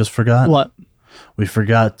realized we just forgot? What? We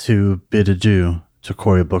forgot to bid adieu to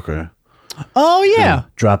Cory Booker. Oh, yeah.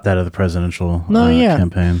 Dropped out of the presidential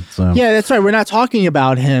campaign. So. Yeah, that's right. We're not talking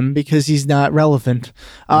about him because he's not relevant.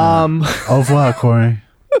 Au revoir, Cory.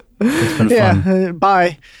 It's been fun.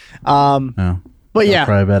 Bye. But I'll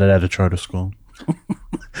cry about it at a charter school.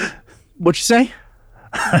 What'd you say?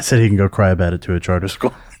 I said he can go cry about it to a charter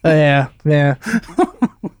school. Yeah.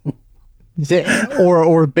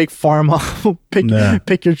 or big pharma.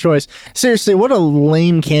 Pick your choice. Seriously, what a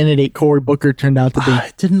lame candidate Cory Booker turned out to be.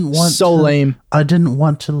 I didn't want lame. I didn't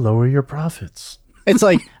want to lower your profits. It's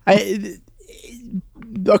like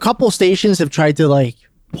a couple stations have tried to like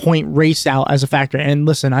point race out as a factor, and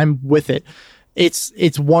listen, I'm with it. It's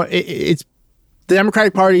the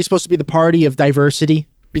Democratic Party is supposed to be the party of diversity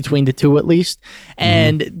between the two, at least,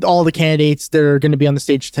 and all the candidates that are going to be on the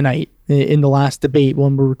stage tonight in the last debate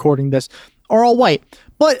when we're recording this are all white.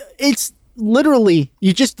 But it's literally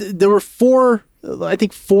there were four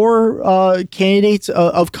candidates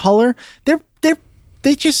of color.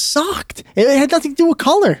 They just sucked. It had nothing to do with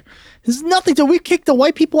color. There's nothing to. We kicked the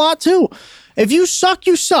white people out too. If you suck,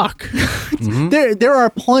 you suck. There are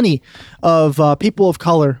plenty of people of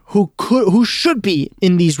color who should be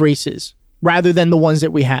in these races, rather than the ones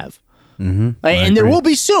that we have. And there will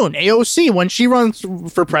be soon. AOC, when she runs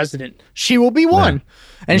for president, she will be one.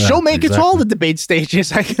 And she'll make it to all the debate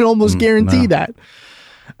stages. I can almost guarantee that.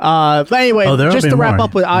 But anyway, just to wrap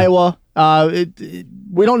up with Iowa,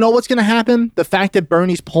 we don't know what's going to happen. The fact that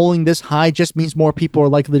Bernie's polling this high just means more people are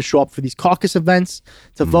likely to show up for these caucus events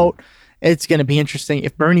to vote. It's going to be interesting.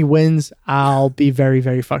 If Bernie wins, I'll be very,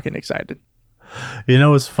 very fucking excited. You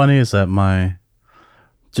know what's funny is that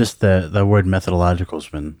the word methodological has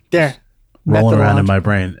been rolling around in my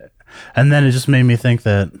brain. And then it just made me think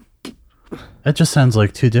that it just sounds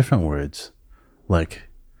like two different words. Like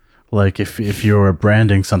if you're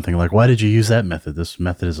branding something, like, why did you use that method? This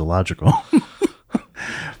method is illogical.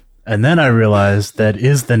 And then I realized that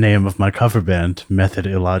is the name of my cover band, Method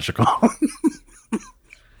Illogical.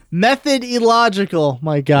 Method Illogical.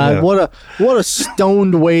 My God, what a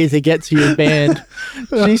stoned way to get to your band.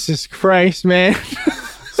 Jesus Christ, man.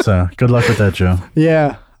 So good luck with that, Joe.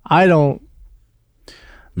 Yeah, I don't.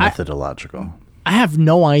 Methodological. I have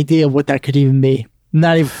no idea what that could even be.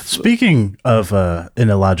 Not even. Speaking of an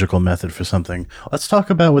illogical method for something, let's talk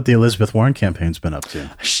about what the Elizabeth Warren campaign's been up to.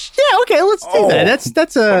 Yeah, okay, let's do that.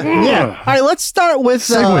 That's yeah. All right, let's start with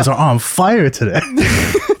segues are on fire today.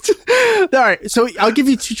 All right, so I'll give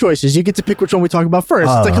you two choices. You get to pick which one we talk about first.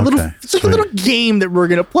 It's like a little game that we're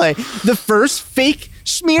gonna play. The first fake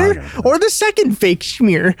smear or the second fake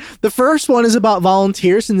smear. The first one is about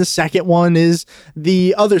volunteers, and the second one is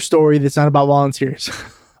the other story that's not about volunteers.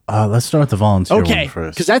 Let's start with the volunteer one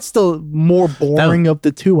first, because that's the more boring of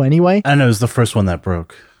the two anyway. I know it was the first one that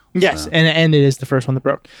broke. Yes, and it is the first one that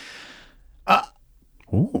broke.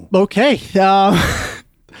 Okay.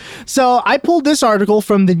 So I pulled this article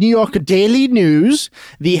from the New York Daily News.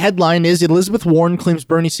 The headline is Elizabeth Warren claims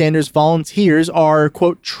Bernie Sanders volunteers are,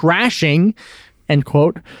 quote, trashing, end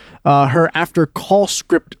quote, her after call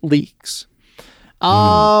script leaks.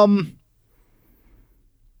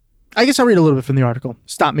 I guess I'll read a little bit from the article.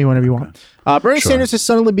 Stop me whenever you want. Bernie Sanders has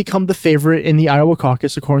suddenly become the favorite in the Iowa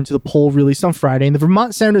caucus, according to the poll released on Friday. And the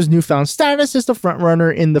Vermont senator's newfound status as the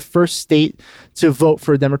frontrunner in the first state to vote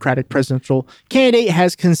for a Democratic presidential candidate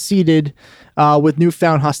has conceded with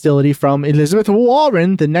newfound hostility from Elizabeth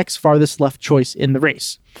Warren, the next farthest left choice in the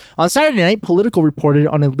race. On Saturday night, Politico reported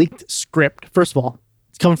on a leaked script. First of all,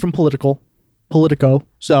 it's coming from Politico,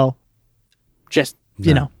 so Just,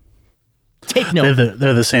 you know, take note.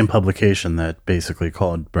 They're the same publication that basically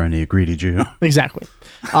called Bernie a greedy Jew. Exactly.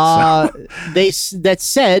 That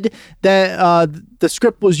said that the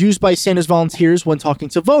script was used by Sanders volunteers when talking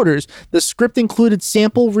to voters. The script included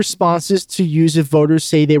sample responses to use if voters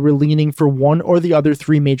say they were leaning for one or the other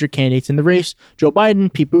three major candidates in the race: Joe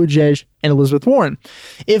Biden, Pete Buttigieg, and Elizabeth Warren.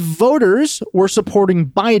 If voters were supporting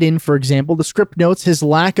Biden, for example, the script notes his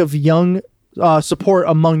lack of support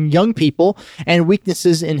among young people and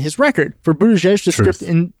weaknesses in his record. For Buttigieg, the script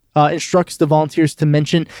instructs the volunteers to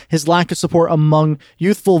mention his lack of support among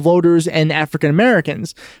youthful voters and African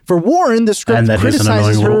Americans. For Warren, the script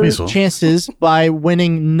criticizes her chances by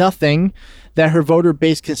winning nothing that her voter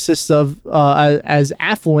base consists of as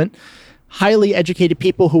affluent, highly educated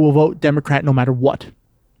people who will vote Democrat no matter what.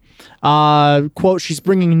 Quote, she's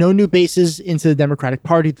bringing no new bases into the Democratic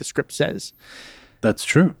Party, the script says. That's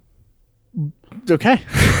true. Okay.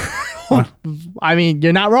 I mean,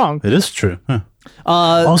 you're not wrong. It is true. Huh.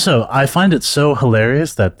 Also, I find it so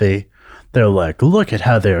hilarious that they're like, look at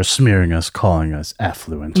how they are smearing us, calling us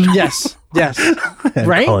affluent. Yes. And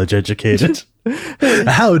right? College educated.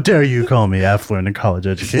 How dare you call me affluent and college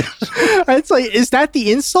educated? It's like, is that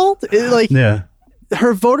the insult? Yeah.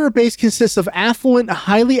 Her voter base consists of affluent,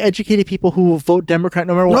 highly educated people who will vote Democrat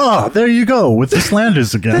no matter what. Oh, there you go with the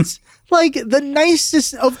slanders again. That's like the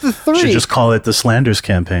nicest of the three. Should just call it the slanders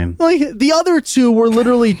campaign. Like the other two were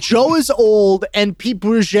literally Joe is old and Pete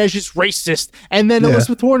Buttigieg is racist. And then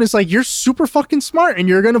Elizabeth Warren is like, you're super fucking smart and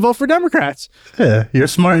you're going to vote for Democrats. Yeah, you're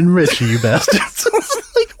smart and rich, you bastards.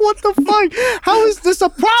 Like, what the fuck? How is this a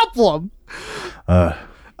problem?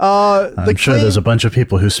 I'm sure there's a bunch of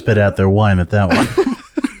people who spit out their wine at that one.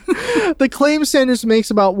 The claim Sanders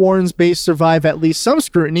makes about Warren's base survive at least some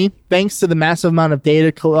scrutiny, thanks to the massive amount of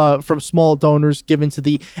data from small donors given to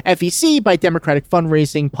the FEC by Democratic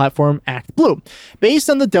fundraising platform ActBlue. Based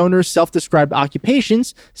on the donors' self-described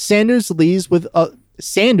occupations, Sanders leads with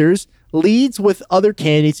other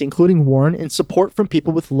candidates, including Warren, in support from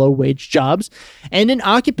people with low-wage jobs and in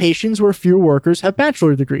occupations where fewer workers have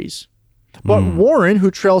bachelor degrees. But Warren, who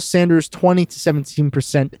trails Sanders 20 to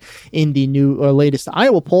 17% in the latest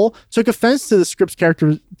Iowa poll, took offense to the script's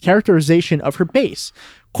characterization of her base.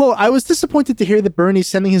 Quote, I was disappointed to hear that Bernie's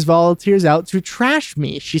sending his volunteers out to trash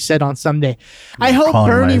me, she said on Sunday. I hope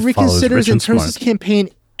Bernie reconsiders and turns his campaign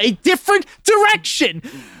a different direction.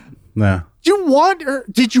 Yeah.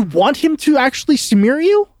 Did you want him to actually smear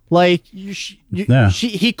you? Like,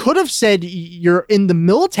 he could have said you're in the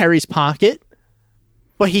military's pocket.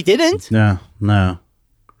 But he didn't. No.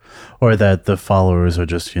 Or that the followers are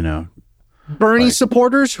just, Bernie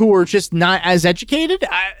supporters who are just not as educated.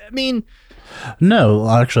 I mean, no,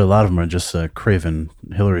 actually, a lot of them are just craven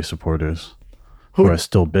Hillary supporters who are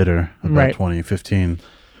still bitter about 2015.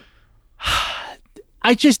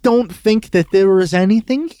 I just don't think that there was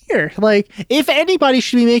anything here. Like, if anybody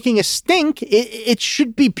should be making a stink, it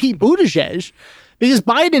should be Pete Buttigieg. Because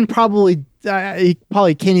Biden he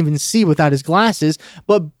probably can't even see without his glasses,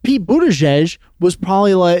 but Pete Buttigieg was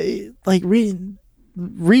probably like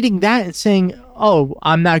reading that and saying, "Oh,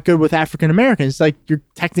 I'm not good with African Americans." Like, you're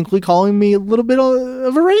technically calling me a little bit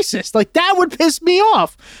of a racist. Like, that would piss me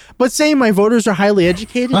off. But saying my voters are highly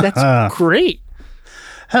educated, that's great.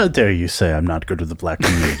 How dare you say I'm not good with the black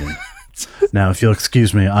community? Now, if you'll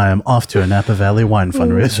excuse me, I am off to a Napa Valley wine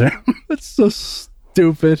fundraiser. That's so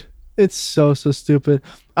stupid. It's so stupid.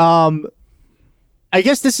 I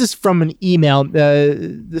guess this is from an email.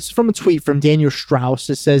 This is from a tweet from Daniel Strauss.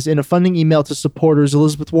 It says, in a funding email to supporters,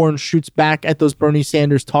 Elizabeth Warren shoots back at those Bernie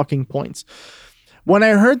Sanders talking points. When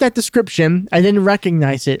I heard that description, I didn't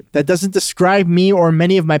recognize it. That doesn't describe me or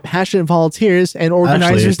many of my passionate volunteers and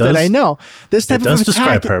organizers that I know. This type of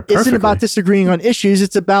attack isn't about disagreeing on issues.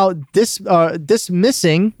 It's about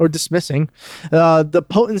dismissing the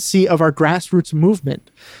potency of our grassroots movement.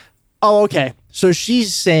 Oh, okay. So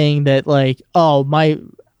she's saying that, like,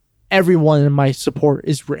 everyone in my support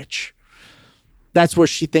is rich. That's what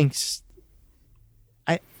she thinks.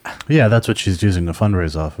 Yeah, that's what she's using to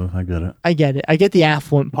fundraise off of. I get it. I get the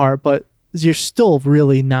affluent part, but you're still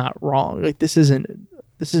really not wrong. Like, this isn't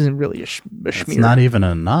really a schmear. It's not even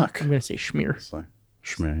a knock. I'm gonna say schmear. It's like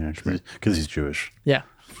schmear, because he's Jewish. Yeah.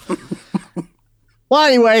 Well,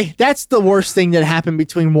 anyway, that's the worst thing that happened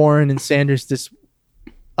between Warren and Sanders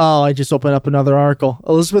I just opened up another article.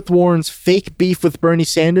 Elizabeth Warren's fake beef with Bernie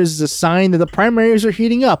Sanders is a sign that the primaries are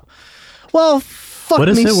heating up. Well, fuck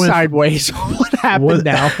me sideways. What happened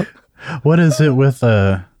now? What is it with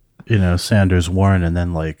Sanders, Warren, and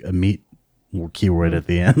then like a meat keyword at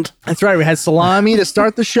the end? That's right. We had salami to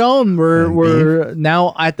start the show, and we're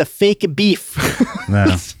now at the fake beef.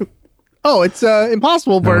 Yeah. Oh, it's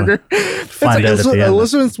Impossible Burger. Find out at the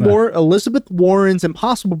end. Elizabeth Warren's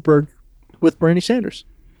Impossible Burger with Bernie Sanders.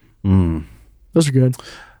 Those are good.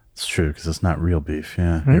 It's true because it's not real beef.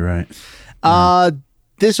 Yeah, you're right.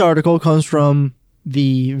 This article comes from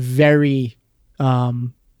the very,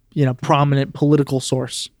 prominent political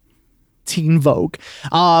source, Teen Vogue.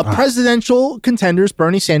 Presidential contenders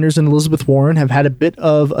Bernie Sanders and Elizabeth Warren have had a bit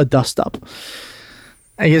of a dust-up.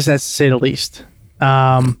 I guess that's to say the least.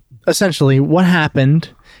 Essentially, what happened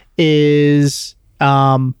is...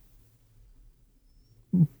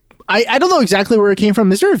 I don't know exactly where it came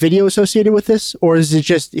from. Is there a video associated with this, or is it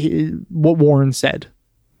just what Warren said?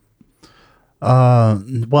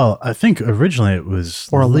 Well, I think originally it was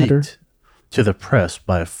leaked to the press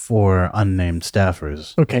by 4 unnamed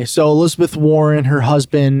staffers. Okay, so Elizabeth Warren, her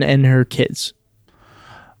husband, and her kids.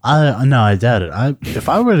 I doubt it. If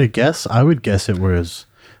I were to guess, I would guess it was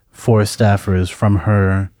 4 staffers from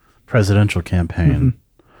her presidential campaign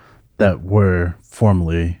that were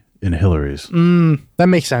formerly in Hillary's. That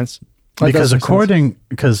makes sense. Because according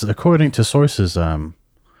to sources,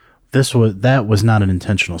 that was not an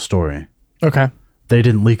intentional story. Okay. They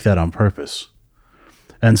didn't leak that on purpose.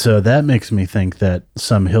 And so that makes me think that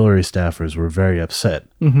some Hillary staffers were very upset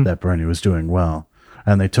that Bernie was doing well,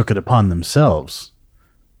 and they took it upon themselves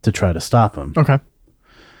to try to stop him. Okay.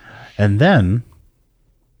 And then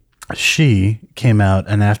she came out,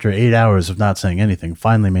 and after 8 hours of not saying anything,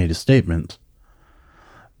 finally made a statement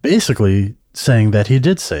basically saying that he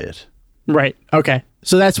did say it. Right. Okay.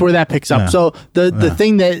 So that's where that picks up. Yeah. So the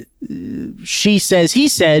thing that she says he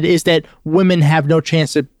said is that women have no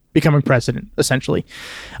chance of becoming president, essentially.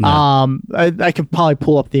 I could probably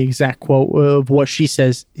pull up the exact quote of what she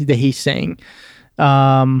says that he's saying.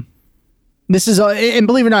 This is, and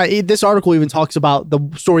believe it or not, this article even talks about the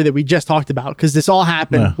story that we just talked about, because this all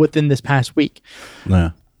happened within this past week.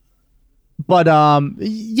 Yeah. But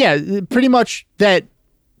pretty much that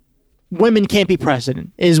women can't be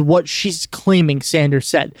president is what she's claiming Sanders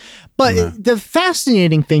said. But the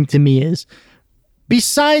fascinating thing to me is,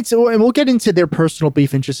 besides, and we'll get into their personal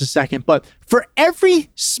beef in just a second, but for every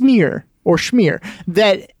smear or schmear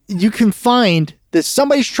that you can find that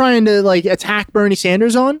somebody's trying to attack Bernie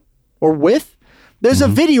Sanders on or with, there's a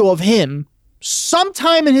video of him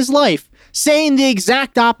sometime in his life saying the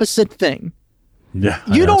exact opposite thing. Yeah,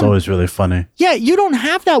 it's always really funny. Yeah, you don't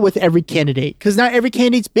have that with every candidate, because not every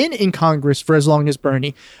candidate's been in Congress for as long as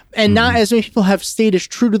Bernie, and not as many people have stayed as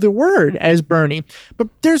true to their word as Bernie. But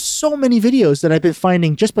there's so many videos that I've been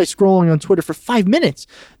finding just by scrolling on Twitter for 5 minutes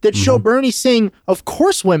that show Bernie saying, of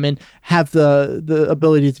course women have the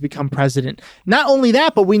ability to become president. Not only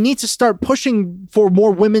that, but we need to start pushing for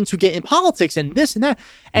more women to get in politics and this and that.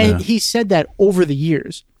 And he said that over the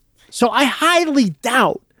years. So I highly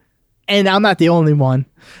doubt, and I'm not the only one,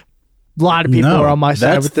 a lot of people are on my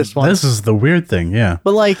side with this one. This is the weird thing, yeah.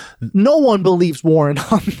 But no one believes Warren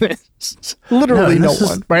on this. Literally no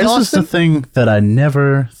one. Right, This is the thing that I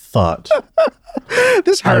never thought.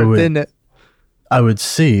 This hurt, didn't it? I would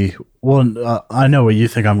see. Well, I know what you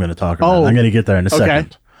think I'm going to talk about. I'm going to get there in a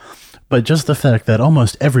second. But just the fact that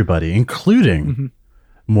almost everybody, including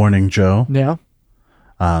Morning Joe,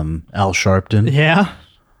 Al Sharpton,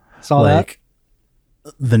 saw that.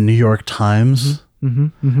 The New York Times,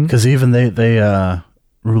 because even they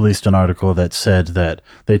released an article that said that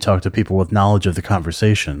they talked to people with knowledge of the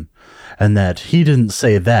conversation, and that he didn't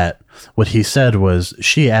say that. What he said was,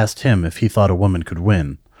 she asked him if he thought a woman could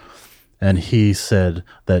win, and he said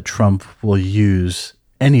that Trump will use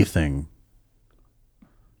anything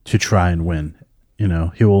to try and win.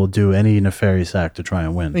 He will do any nefarious act to try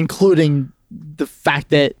and win, including the fact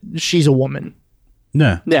that she's a woman.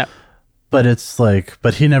 Yeah. But it's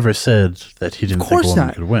but he never said that he didn't think a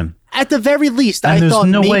woman could win. At the very least, and I thought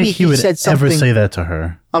no maybe way he would said something. ever say that to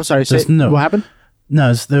her. I'm sorry, what happened?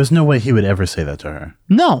 No, there's no way he would ever say that to her.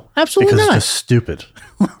 No, absolutely because not. It's just stupid.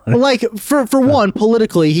 For one,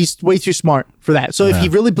 politically, he's way too smart for that. So if he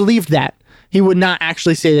really believed that, he would not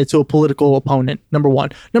actually say that to a political opponent, number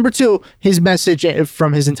one. Number two, his message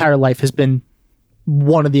from his entire life has been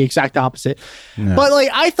one of the exact opposite. But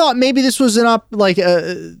I thought maybe this was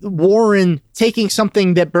Warren taking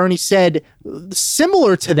something that Bernie said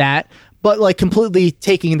similar to that, but completely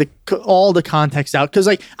taking all the context out. Because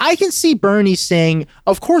I can see Bernie saying,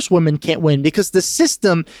 of course women can't win because the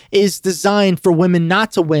system is designed for women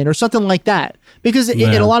not to win, or something like that. Because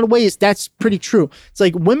in a lot of ways, that's pretty true.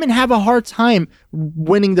 It's women have a hard time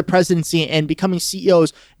winning the presidency and becoming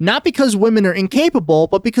CEOs, not because women are incapable,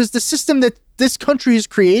 but because the system that this country has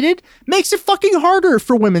created makes it fucking harder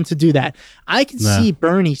for women to do that. I can see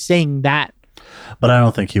Bernie saying that. But I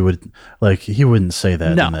don't think he wouldn't say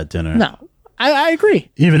that in that dinner. No, I agree.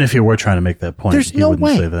 Even if he were trying to make that point, he wouldn't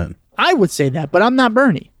say that. I would say that, but I'm not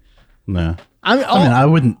Bernie. No. I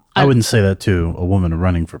wouldn't say that to a woman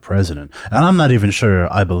running for president, and I'm not even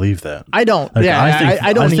sure I believe that. I don't.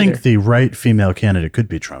 I think the right female candidate could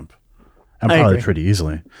be Trump, and probably pretty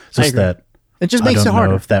easily. It's just that it just makes it harder. I don't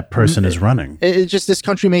know if that person is running. It just this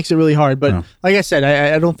country makes it really hard. But like I said,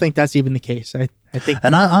 I don't think that's even the case. I think,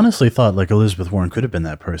 and I honestly thought like Elizabeth Warren could have been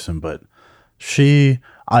that person, but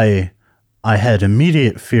I had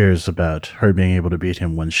immediate fears about her being able to beat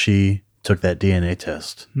him when she took that DNA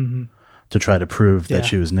test. Mm-hmm. To try to prove that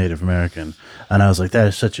she was Native American. And I was like, that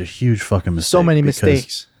is such a huge fucking mistake. So many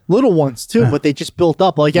mistakes. Little ones, too, but they just built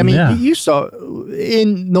up. Like, I mean, you saw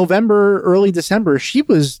in November, early December, she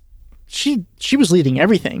was leading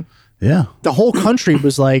everything. Yeah. The whole country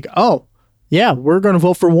was like, oh, yeah, we're going to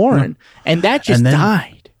vote for Warren. And that just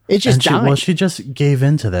died. It just died. Well, she just gave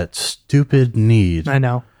into that stupid need. I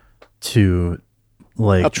know. To,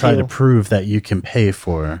 like, try to prove that you can pay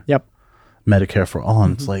for Medicare for all.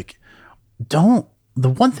 And it's like, the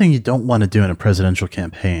one thing you don't want to do in a presidential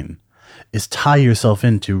campaign is tie yourself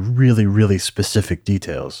into really, really specific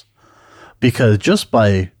details, because just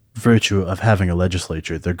by virtue of having a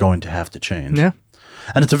legislature, they're going to have to change. Yeah.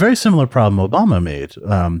 And it's a very similar problem Obama made,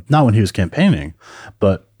 not when he was campaigning,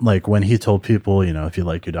 but like when he told people, you know, if you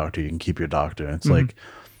like your doctor, you can keep your doctor. It's like,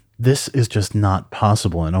 this is just not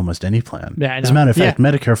possible in almost any plan. Yeah, as a matter of fact,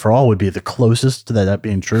 Medicare for all would be the closest to that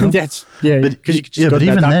being true. Because you could just go to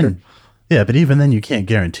that doctor. But even then you can't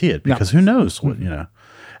guarantee it, because who knows what, you know.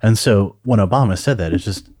 And so when Obama said that, it's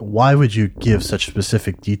just, why would you give such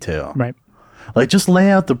specific detail? Right. Like, just lay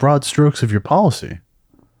out the broad strokes of your policy,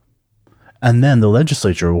 and then the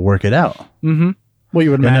legislature will work it out. Mm-hmm. Well,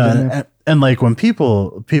 you would imagine. And like when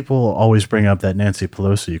people always bring up that Nancy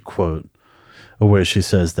Pelosi quote where she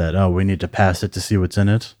says that, oh, we need to pass it to see what's in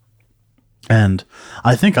it. And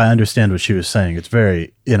I think I understand what she was saying. It's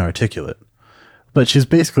very inarticulate. But she's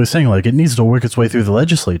basically saying, like, it needs to work its way through the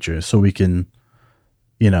legislature so we can,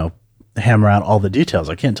 you know, hammer out all the details.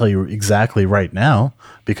 I can't tell you exactly right now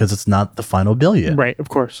because it's not the final bill yet. Right, of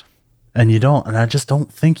course. And I just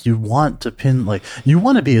don't think you want to pin, like, you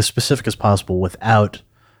want to be as specific as possible without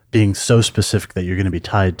being so specific that you're going to be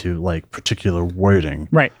tied to, like, particular wording.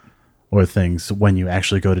 Right. Or things when you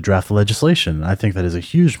actually go to draft the legislation. I think that is a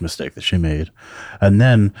huge mistake that she made. And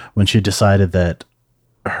then when she decided that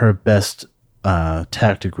her best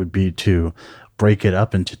tactic would be to break it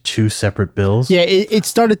up into two separate bills. Yeah, it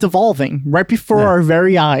started devolving right before our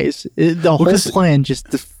very eyes. The whole plan just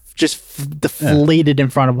deflated in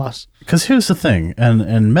front of us. Because here's the thing, and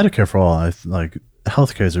Medicare for all,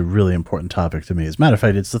 healthcare is a really important topic to me. As a matter of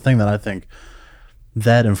fact, it's the thing that I think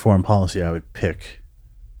that in foreign policy I would pick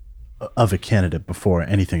of a candidate before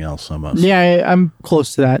anything else almost. Yeah, I'm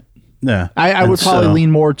close to that. Yeah. I would probably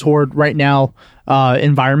lean more toward right now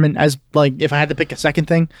environment as, like, if I had to pick a second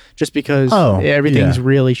thing, just because everything's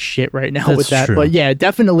really shit right now. That's with that. True. But yeah,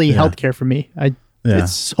 definitely healthcare for me.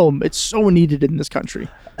 It's so needed in this country.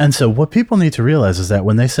 And so what people need to realize is that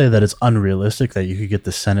when they say that it's unrealistic that you could get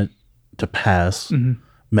the Senate to pass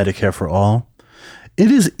Medicare for all, it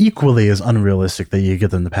is equally as unrealistic that you get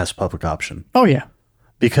them to pass public option. Oh yeah.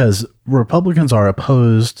 Because Republicans are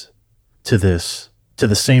opposed to this to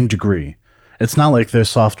the same degree. It's not like they're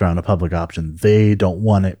softer on a public option. They don't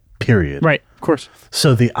want it, period. Right, of course.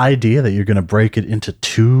 So the idea that you're going to break it into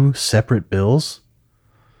two separate bills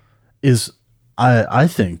is, I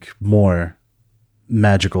think, more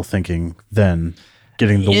magical thinking than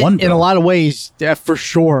getting the one bill. In a lot of ways, for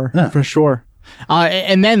sure. Yeah. For sure.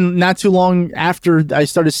 And then not too long after I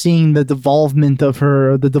started seeing the devolving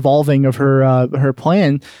of her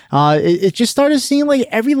plan, it just started seeing like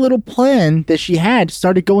every little plan that she had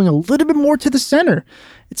started going a little bit more to the center.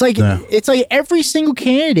 It's like every single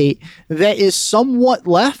candidate that is somewhat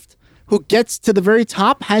left who gets to the very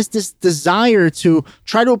top has this desire to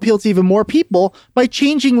try to appeal to even more people by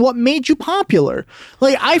changing what made you popular.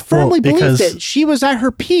 Like, I firmly believe that she was at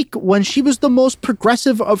her peak when she was the most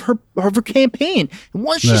progressive of her campaign. And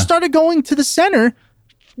once she started going to the center,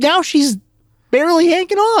 now she's barely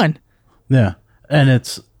hanging on. Yeah. And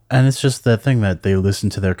it's just that thing that they listen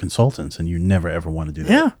to their consultants, and you never ever want to do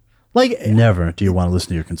that. Yeah. Like, never do you want to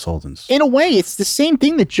listen to your consultants. In a way, it's the same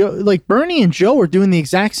thing that Bernie and Joe are doing the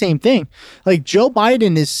exact same thing. Like, Joe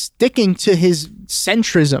Biden is sticking to his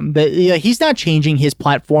centrism. That he's not changing his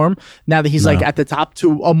platform now that he's like at the top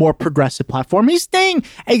to a more progressive platform. He's staying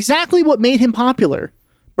exactly what made him popular.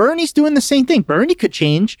 Bernie's doing the same thing. Bernie could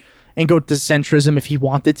change and go to centrism if he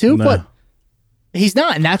wanted to, but He's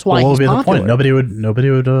not, and that's why what he's would be popular. the point? Nobody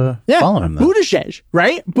would follow him. Then. Buttigieg,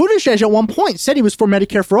 right? Buttigieg at one point said he was for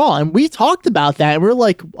Medicare for all, and we talked about that, and we are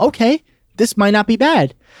like, okay, this might not be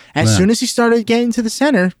bad. As soon as he started getting to the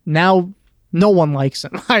center, now no one likes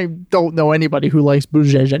him. I don't know anybody who likes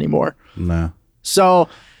Buttigieg anymore. No. So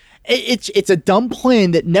it's a dumb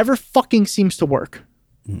plan that never fucking seems to work.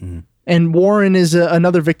 Mm-mm. And Warren is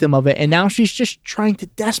another victim of it. And now she's just trying to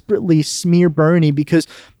desperately smear Bernie because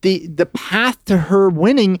the path to her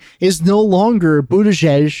winning is no longer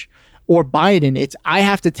Buttigieg or Biden. It's I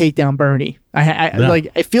have to take down Bernie.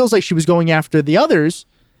 Like it feels like she was going after the others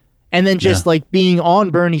and then just like being on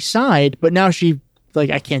Bernie's side. But now she like,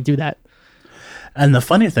 I can't do that. And the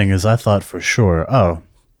funny thing is I thought for sure,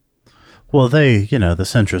 well, the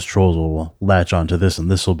centrist trolls will latch onto this, and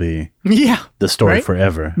this will be the story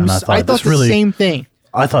forever. And I thought the same thing.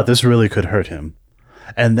 I thought this really could hurt him.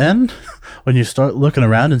 And then when you start looking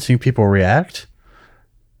around and seeing people react,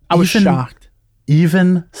 I was shocked.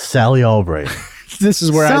 Even Sally Albright. This is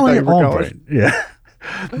where Sally I thought you were going. Yeah,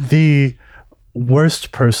 the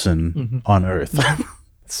worst person on earth,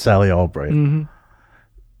 Sally Albright. Mm-hmm.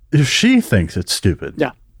 If she thinks it's stupid,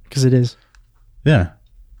 because it is. Yeah.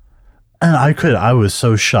 And I was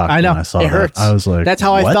so shocked when I saw it. Hurts. I was like, that's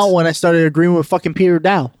how I felt when I started agreeing with fucking Peter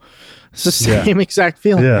Dow. It's the same exact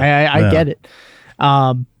feeling. Yeah. I get it.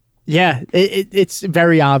 It's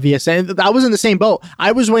very obvious. And I was in the same boat.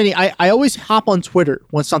 I was waiting. I always hop on Twitter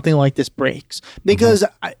when something like this breaks because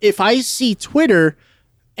if I see Twitter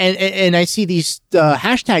and I see these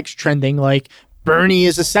hashtags trending like Bernie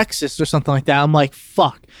is a sexist or something like that, I'm like,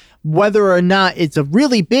 fuck. Whether or not it's a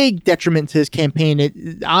really big detriment to his campaign,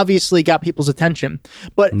 it obviously got people's attention.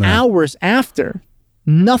 But hours after,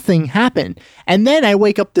 nothing happened. And then I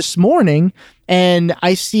wake up this morning and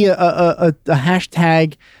I see a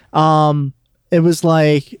hashtag. It was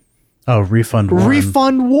like, refund Warren.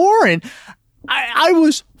 Refund Warren. I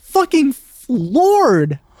was fucking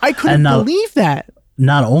floored. I couldn't believe that.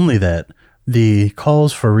 Not only that, the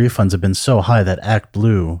calls for refunds have been so high that Act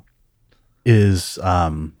Blue is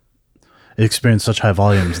experienced such high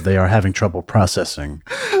volumes they are having trouble processing.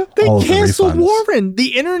 They canceled Warren.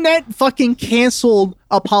 The internet fucking canceled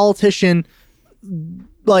a politician.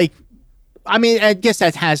 Like, I mean, I guess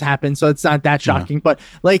that has happened, so it's not that shocking. But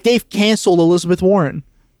like, they've canceled Elizabeth Warren.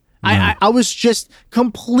 I was just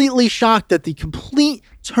completely shocked at the complete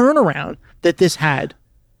turnaround that this had.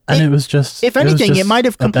 And it was just, if anything, it might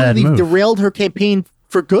have completely derailed her campaign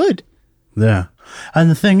for good. Yeah. And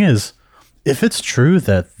the thing is, if it's true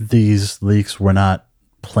that these leaks were not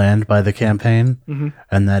planned by the campaign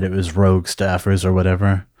and that it was rogue staffers or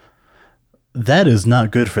whatever, that is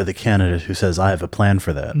not good for the candidate who says, I have a plan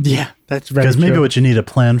for that. Yeah, that's very Because maybe what you need a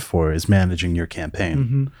plan for is managing your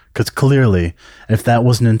campaign. Because clearly, if that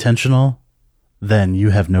wasn't intentional, then you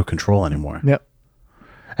have no control anymore. Yep.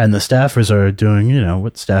 And the staffers are doing,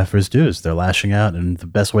 what staffers do is they're lashing out in the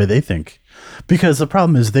best way they think. Because the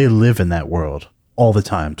problem is they live in that world all the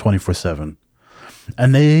time, 24/7.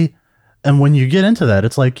 And when you get into that,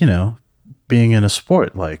 it's like, being in a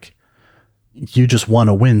sport, like you just want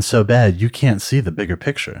to win so bad, you can't see the bigger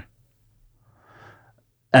picture.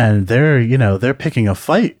 And they're picking a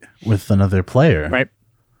fight with another player. Right.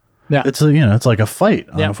 Yeah. It's like a fight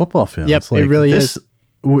on a football field. Yep, it's like, it really is.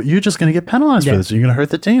 You're just going to get penalized for this. You're going to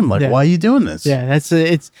hurt the team. Like, why are you doing this? Yeah,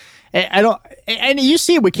 and you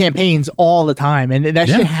see it with campaigns all the time, and that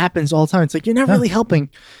shit happens all the time. It's like, you're not really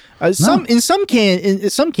helping. In some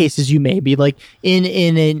cases you may be, like in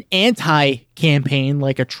an anti-campaign,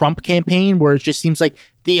 like a Trump campaign, where it just seems like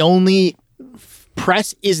the only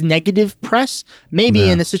press is negative press. Maybe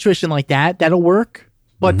in a situation like that, that'll work.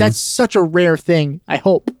 But that's such a rare thing. I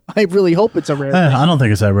really hope it's a rare thing. I don't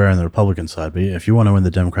think it's that rare on the Republican side, but if you want to win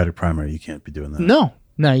the Democratic primary, you can't be doing that.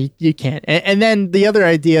 No, you can't. And then the other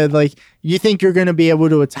idea, like, you think you're going to be able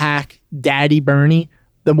to attack Daddy Bernie,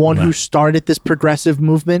 the one who started this progressive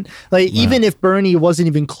movement? Like, even if Bernie wasn't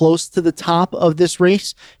even close to the top of this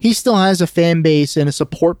race, he still has a fan base and a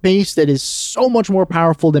support base that is so much more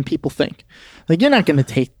powerful than people think. Like, you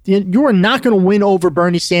are not going to win over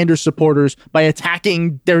Bernie Sanders supporters by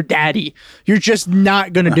attacking their daddy. You're just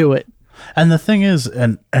not going to do it. And the thing is,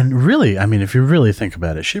 and really, I mean, if you really think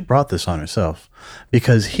about it, she brought this on herself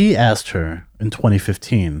because he asked her in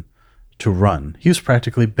 2015 to run. He was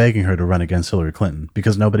practically begging her to run against Hillary Clinton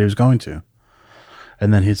because nobody was going to.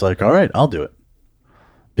 And then he's like, all right, I'll do it.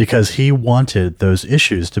 Because he wanted those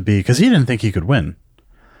issues to be, because he didn't think he could win.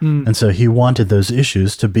 And so he wanted those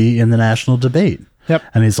issues to be in the national debate. Yep.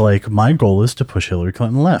 And he's like, my goal is to push Hillary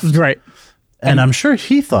Clinton left. Right. And I'm sure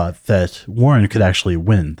he thought that Warren could actually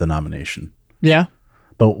win the nomination. Yeah.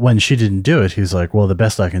 But when she didn't do it, he's like, well, the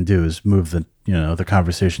best I can do is move the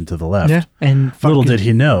conversation to the left. Yeah. And little did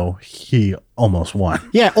he know, he almost won.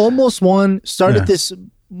 Yeah, almost won. Started this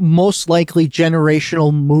most likely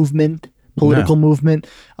generational movement, political movement,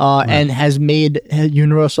 and has made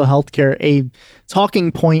universal healthcare a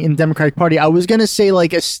talking point in the Democratic Party. I was gonna say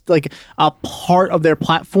like a part of their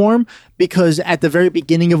platform, because at the very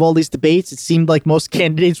beginning of all these debates, it seemed like most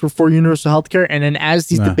candidates were for universal healthcare, and then as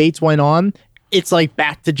these debates went on, it's like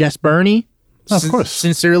back to just Bernie. Of course.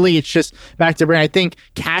 Sincerely, it's just back to Bernie. I think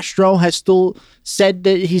Castro has still said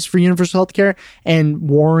that he's for universal healthcare, and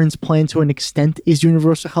Warren's plan to an extent is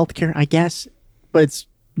universal healthcare, I guess, but it's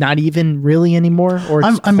not even really anymore. Or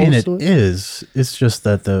it's I mean, it is. It's just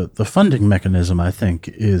that the funding mechanism, I think,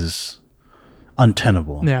 is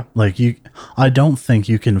untenable. Yeah. Like I don't think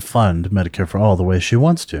you can fund Medicare for all the way she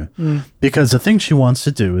wants to, because the thing she wants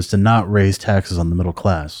to do is to not raise taxes on the middle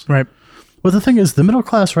class. Right. Well, the thing is, the middle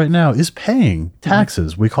class right now is paying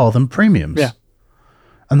taxes. We call them premiums. Yeah.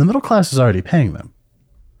 And the middle class is already paying them.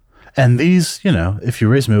 And these, if you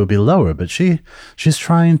raise them, it would be lower. But she's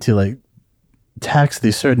trying to like tax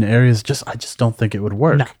these certain areas. I just don't think it would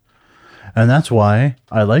work. No. And that's why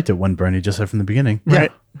I liked it when Bernie just said from the beginning,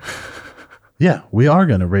 right? Yeah, we are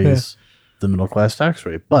going to raise the middle class tax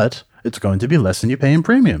rate, but it's going to be less than you pay in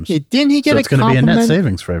premiums. Didn't he get it's going to be a net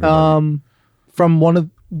savings for everybody? From one of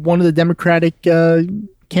the Democratic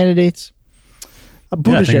candidates.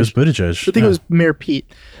 Yeah, I think it was Buttigieg. I think it was Mayor Pete.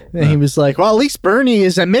 And he was like, well, at least Bernie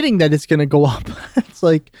is admitting that it's going to go up. It's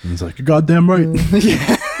like... He's like, you're goddamn right.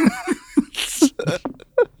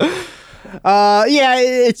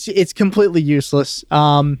 It's completely useless.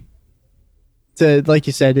 To, like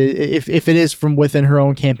you said, if it is from within her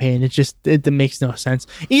own campaign, it makes no sense.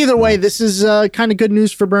 Either way, this is kind of good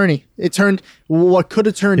news for Bernie. It turned what could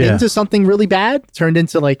have turned into something really bad turned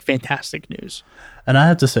into like fantastic news. And I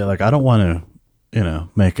have to say, like, I don't want to,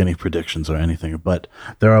 make any predictions or anything, but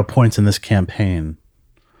there are points in this campaign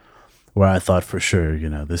where I thought for sure,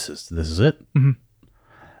 this is it. Mm-hmm.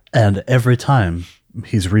 And every time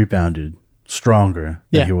he's rebounded stronger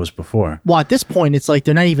than he was before. Well, at this point, it's like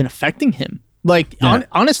they're not even affecting him. Like,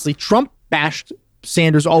 honestly, Trump bashed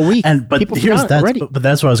Sanders all week. But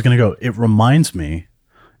that's where I was going to go. It reminds me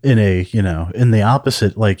in the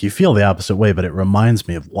opposite, like you feel the opposite way, but it reminds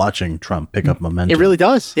me of watching Trump pick up momentum. It really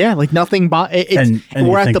does. Yeah. Like nothing, and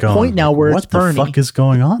we're at the point now where it's Bernie. What the fuck is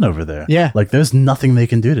going on over there? Yeah. Like there's nothing they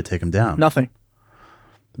can do to take him down. Nothing.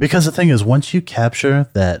 Because the thing is, once you capture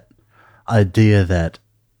that idea that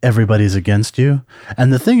everybody's against you,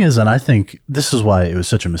 and the thing is, and I think this is why it was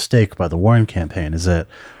such a mistake by the Warren campaign, is that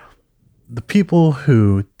the people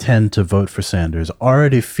who tend to vote for Sanders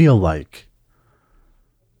already feel like,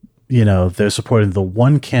 they're supporting the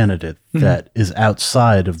one candidate that is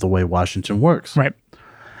outside of the way Washington works. Right.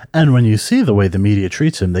 And when you see the way the media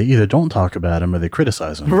treats him, they either don't talk about him or they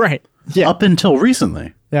criticize him. Right. Yeah. Up until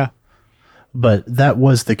recently. Yeah. But that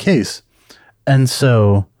was the case. And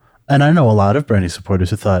so, and I know a lot of Bernie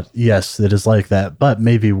supporters who thought, yes, it is like that, but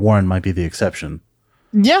maybe Warren might be the exception.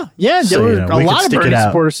 Yeah. Yeah. There were a lot of Bernie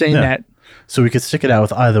supporters saying that. So we could stick it out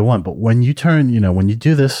with either one. But when you turn, when you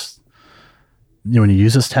do this, when you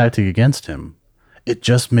use this tactic against him, it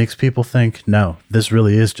just makes people think, no, this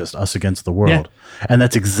really is just us against the world. Yeah. And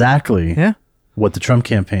that's exactly what the Trump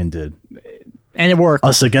campaign did. And it worked.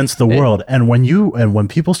 Us against the world. And when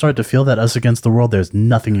people start to feel that us against the world, there's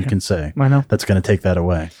nothing you can say that's going to take that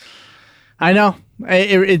away. I know.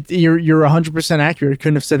 You're 100% accurate.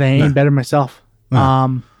 Couldn't have said any better myself.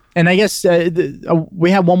 And I guess we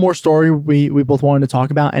have one more story we both wanted to talk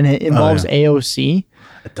about, and it involves AOC.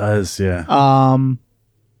 It does, yeah.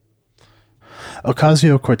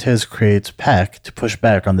 Ocasio-Cortez creates PAC to push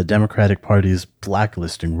back on the Democratic Party's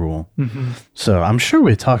blacklisting rule. Mm-hmm. So I'm sure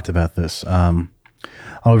we talked about this. I'll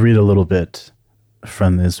read a little bit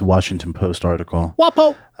from this Washington Post article.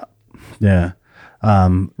 Wapo! Yeah.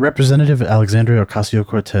 Representative Alexandria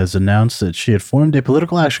Ocasio-Cortez announced that she had formed a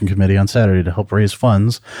political action committee on Saturday to help raise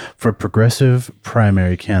funds for progressive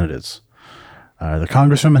primary candidates. The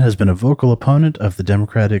congresswoman has been a vocal opponent of the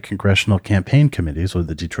Democratic Congressional Campaign Committees, or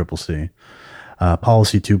the DCCC,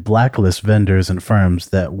 policy to blacklist vendors and firms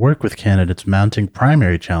that work with candidates mounting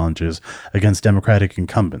primary challenges against Democratic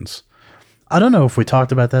incumbents. I don't know if we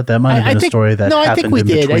talked about that. That might have been a story that happened. No, I think we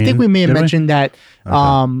did. I think we may have mentioned that.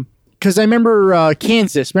 Okay. Because I remember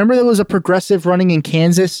Kansas. Remember there was a progressive running in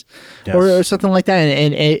Kansas or something like that,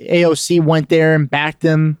 and AOC went there and backed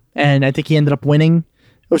him, and I think he ended up winning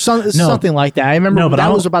or something like that. I remember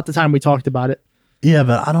that was about the time we talked about it. Yeah,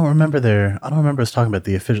 but I don't remember us talking about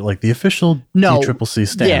the official DCCC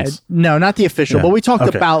stance. Yeah, no, not the official, but we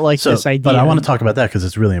talked about this idea. But I want to talk about that because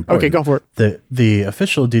it's really important. Okay, go for it. The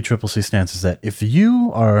official DCCC stance is that if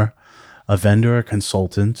you are a vendor, a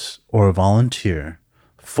consultant, or a volunteer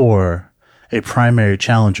for a primary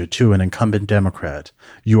challenger to an incumbent Democrat,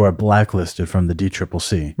 you are blacklisted from the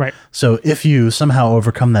DCCC. Right. So if you somehow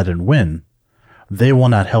overcome that and win, they will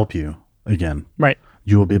not help you again. Right.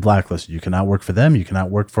 You will be blacklisted. You cannot work for them. You cannot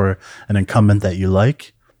work for an incumbent that you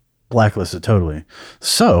like. Blacklisted totally.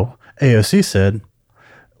 So AOC said,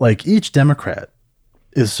 each Democrat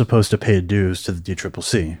is supposed to pay dues to the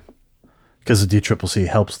DCCC because the DCCC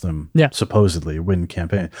helps them supposedly win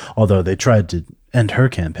campaign. Although they tried to end her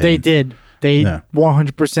campaign. They did. They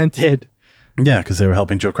 100% did. Yeah, because they were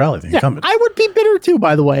helping Joe Crowley, the incumbent. I would be bitter too,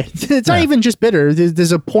 by the way. It's not even just bitter.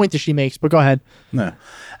 There's a point that she makes, but go ahead. No.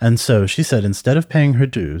 And so she said instead of paying her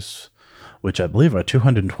dues, which I believe are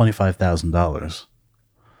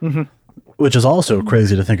 $225,000, which is also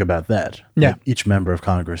crazy to think about that. Yeah. Each member of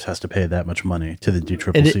Congress has to pay that much money to the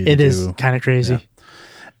DCCC. It is kind of crazy.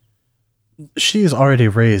 Yeah. She's already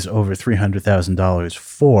raised over $300,000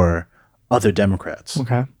 for other Democrats.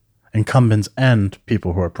 Okay. Incumbents and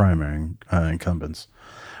people who are primary incumbents.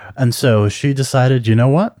 And so she decided, you know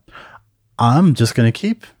what? I'm just going to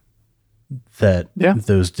keep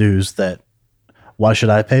those dues. Why should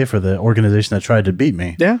I pay for the organization that tried to beat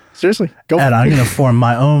me? Yeah, seriously. And I'm going to form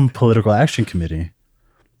my own political action committee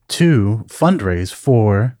to fundraise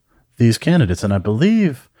for these candidates. And I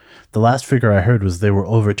believe the last figure I heard was they were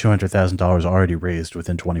over $200,000 already raised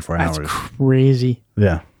within 24 hours. That's crazy.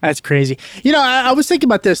 Yeah. That's crazy. I was thinking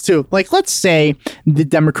about this too. Let's say the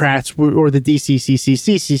Democrats or the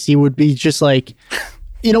DCCC would be just like,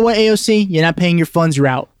 you know what, AOC, you're not paying your funds, you're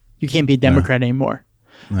out. You can't be a Democrat anymore.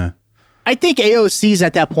 Yeah. I think AOC's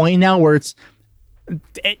at that point now where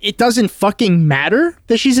it doesn't fucking matter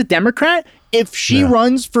that she's a Democrat. If she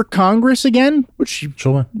runs for Congress again, which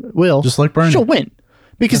she'll win. Will. Just like Bernie. She'll win.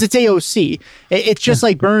 Because it's AOC. It's just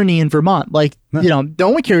like Bernie in Vermont.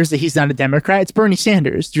 No one cares that he's not a Democrat. It's Bernie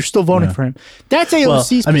Sanders. You're still voting for him. That's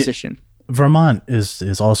AOC's position. Vermont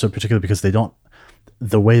is also particular because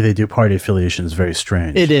the way they do party affiliation is very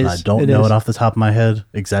strange. It is. I don't know it off the top of my head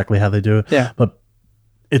exactly how they do it. Yeah. But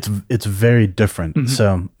it's very different. Mm-hmm.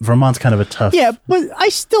 So Vermont's kind of a tough. Yeah, but I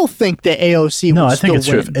still think that AOC. No, I think it's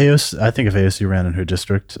true. I think if AOC ran in her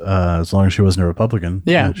district, as long as she wasn't a Republican.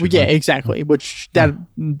 Yeah, exactly. But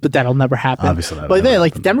that'll never happen. Obviously, but then the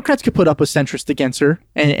Democrats could put up a centrist against her,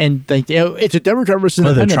 and it's a Democrat versus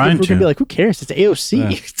independent. They're trying to. Gonna be like, who cares? It's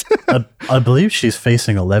AOC. Yeah. I believe she's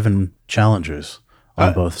facing 11 challengers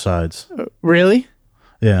on both sides. Really?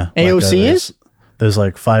 Yeah. AOC is. There's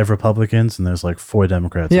 5 Republicans and there's 4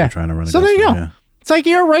 Democrats that are trying to run against So there you go. Yeah. It's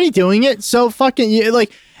you're already doing it. So fucking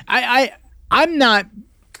I'm not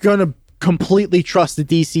gonna completely trust the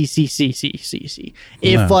DCCC.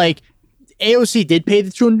 If AOC did pay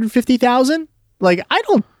the $250,000, I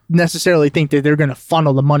don't necessarily think that they're gonna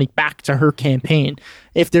funnel the money back to her campaign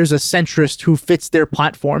if there's a centrist who fits their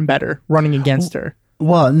platform better running against her.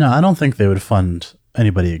 Well, no, I don't think they would fund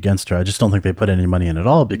anybody against her. I just don't think they put any money in at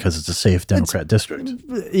all because it's a safe Democrat district.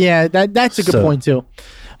 Yeah, that's a good point too.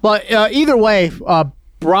 But either way,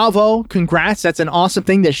 bravo, congrats. That's an awesome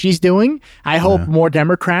thing that she's doing. I hope more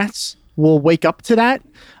Democrats will wake up to that,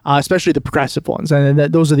 especially the progressive ones. And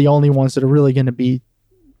those are the only ones that are really going to be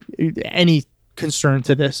any concern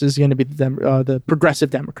to this is going to be the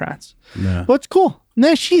progressive Democrats. Yeah. But it's cool.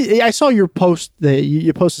 No, I saw your post that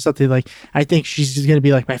you posted something I think she's going to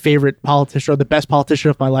be my favorite politician or the best politician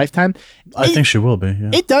of my lifetime. I think she will be.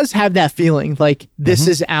 Yeah. It does have that feeling this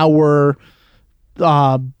is our,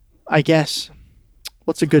 I guess,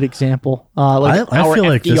 what's a good example? I our feel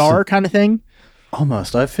FDR kind of thing.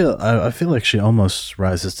 Almost. I feel like she almost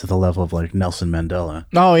rises to the level of Nelson Mandela.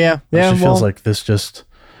 Oh yeah. Yeah. She feels like this just.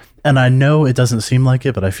 And I know it doesn't seem like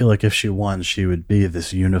it, but I feel like if she won, she would be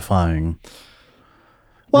this unifying.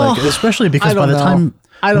 Well, especially because by the time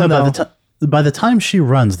by the time she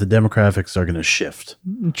runs, the demographics are going to shift.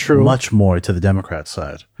 True, much more to the Democrat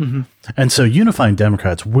side, and so unifying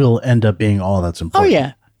Democrats will end up being all that's important.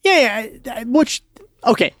 Oh yeah. Which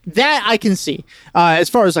that I can see. As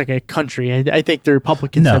far as a country, I think the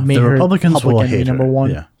Republicans have made the Republicans will hate number her.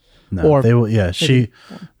 one. Yeah. No, they will. Yeah, she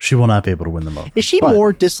will not be able to win them over. Is she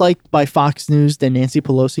more disliked by Fox News than Nancy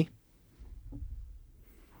Pelosi?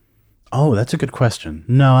 Oh, that's a good question.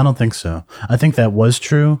 No, I don't think so. I think that was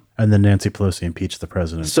true, and then Nancy Pelosi impeached the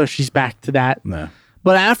president. So she's back to that. No.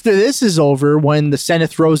 But after this is over, when the Senate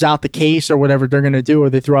throws out the case or whatever they're going to do, or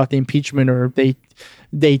they throw out the impeachment, or they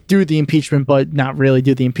do the impeachment but not really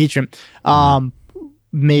do the impeachment,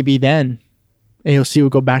 maybe then AOC will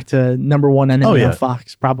go back to number one enemy on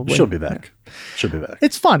Fox. Probably she'll be back. She'll be back.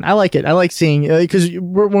 It's fun. I like it. I like seeing because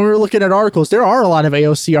when we're looking at articles, there are a lot of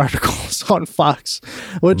AOC articles on Fox,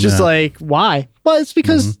 which is like why? Well, it's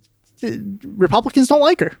because Republicans don't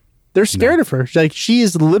like her. They're scared of her. Like she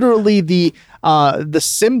is literally the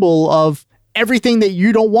symbol of everything that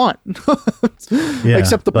you don't want,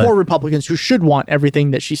 except the poor Republicans who should want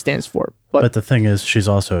everything that she stands for. But the thing is, she's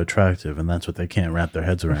also attractive, and that's what they can't wrap their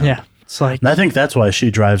heads around. Yeah, it's like, and I think that's why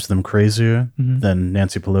she drives them crazier than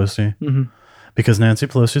Nancy Pelosi, because Nancy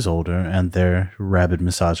Pelosi's older, and they're rabid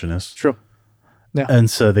misogynists. True. Yeah. And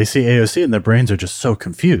so they see AOC, and their brains are just so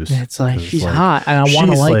confused. It's like she's hot, and I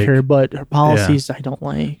want to like her, but her policies I don't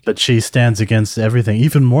like. But she stands against everything,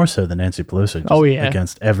 even more so than Nancy Pelosi.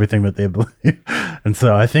 Against everything that they believe. And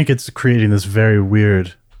so I think it's creating this very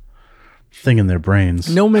weird thing in their brains.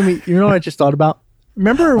 You know what I just thought about?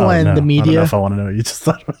 Remember when the media? I don't know if I want to know what you just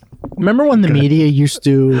thought about. Remember when the media used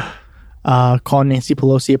to call Nancy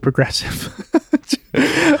Pelosi a progressive?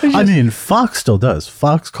 I mean, Fox still does.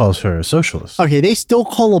 Fox calls her a socialist. Okay, they still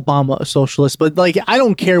call Obama a socialist, but like, I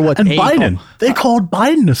don't care what they Biden. They called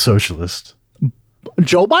Biden a socialist.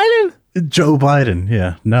 Joe Biden? Joe Biden,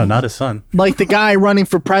 yeah. No, not his son. Like the guy running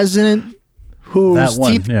for president whose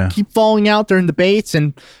teeth keep falling out during debates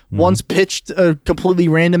and once pitched a completely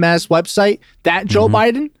random ass website. That Joe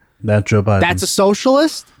Biden? That Joe Biden. That's a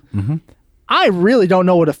socialist? Mm-hmm. I really don't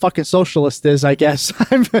know what a fucking socialist is, I guess.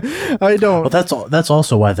 I don't. Well, that's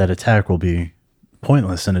also why that attack will be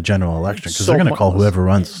pointless in a general election, because they're going to call whoever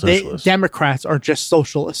runs socialist. Democrats are just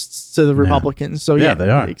socialists to the Republicans. So yeah, they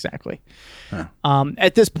are. Exactly. Yeah.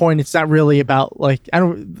 At this point, it's not really about like I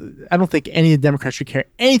don't think any of the Democrats should care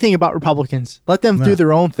anything about Republicans. Let them do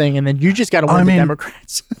their own thing, and then you just got to win the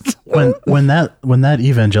Democrats. when that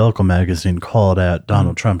evangelical magazine called out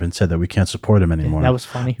Donald Trump and said that we can't support him anymore, that was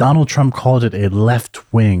funny. Donald Trump called it a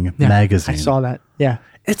left-wing magazine. I saw that. Yeah,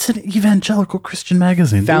 it's an evangelical Christian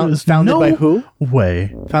magazine. Founded by who?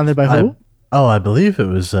 Founded by who? I believe it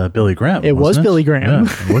was Billy Graham. It was Billy Graham.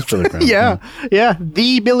 Yeah, it was Billy Graham. yeah,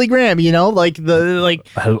 the Billy Graham. You know, like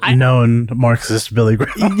known Marxist Billy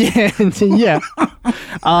Graham.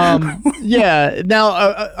 yeah.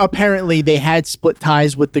 Now, apparently, they had split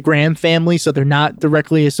ties with the Graham family, so they're not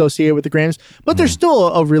directly associated with the Grahams, but they're still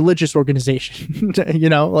a religious organization. You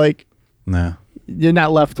know, like you're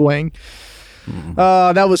not left wing.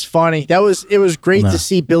 That was funny. It was great to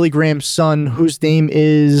see Billy Graham's son, whose name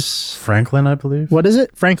is Franklin, I believe. What is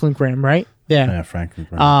it? Franklin Graham, right? Yeah, Franklin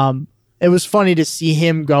Graham. It was funny to see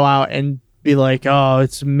him go out and be like, "Oh,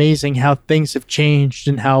 it's amazing how things have changed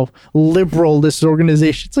and how liberal this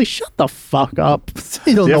organization." It's like, shut the fuck up.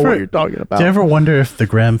 You don't know what you're talking about. Do you ever wonder if the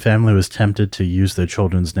Graham family was tempted to use their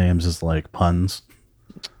children's names as like puns?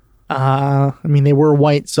 I mean, they were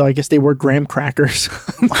white, so I guess they were graham crackers.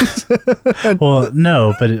 Well,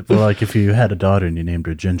 no, but like if you had a daughter and you named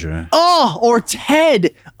her Ginger. Oh, or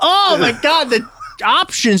Ted. Oh my God, the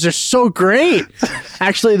options are so great.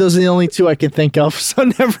 Actually, those are the only two I can think of, so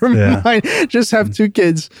never mind. Just have two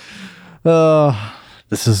kids.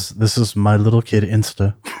 This is my little kid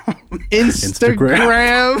Instagram.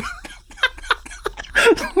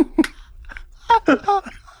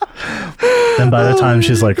 Then by the time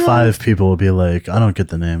she's like 5, people will be like, I don't get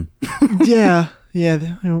the name. Yeah.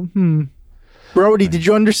 Brody, did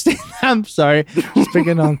you understand? I'm sorry. Just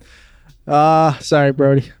picking on. Sorry,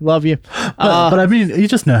 Brody. Love you. But I mean, you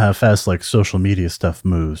just know how fast like social media stuff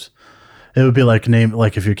moves. It would be like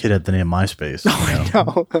if your kid had the name MySpace. I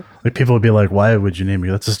know. Like people would be like, why would you name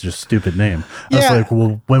it? That's just a stupid name. I was like,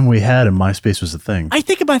 well, when we had it, MySpace was a thing. I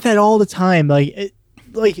think about that all the time.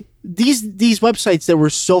 Like these websites that we're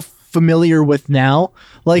so familiar with now,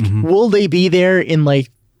 like will they be there in like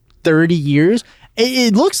 30 years?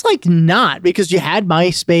 It looks like not, because you had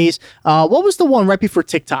MySpace. What was the one right before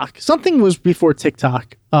TikTok? Something was before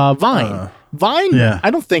TikTok. Vine. Vine. Yeah.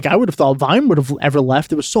 I don't think I would have thought Vine would have ever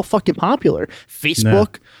left. It was so fucking popular.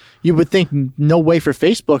 Facebook. You would think no way for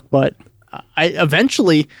Facebook, but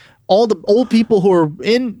eventually all the old people who are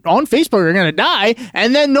on Facebook are going to die,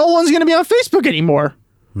 and then no one's going to be on Facebook anymore.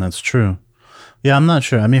 That's true. Yeah, I'm not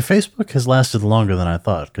sure. I mean, Facebook has lasted longer than I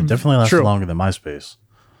thought. It definitely lasted longer than MySpace.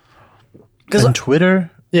 And Twitter,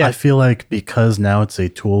 I feel like because now it's a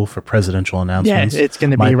tool for presidential announcements. Yeah, it's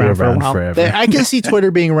going to be around for a while. Forever. I can see Twitter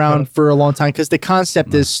being around for a long time because the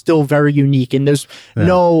concept is still very unique, and there's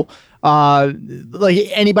no like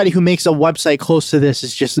anybody who makes a website close to this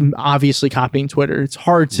is just obviously copying Twitter. It's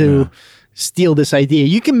hard to steal this idea.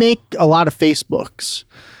 You can make a lot of Facebooks.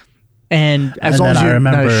 And as long as you're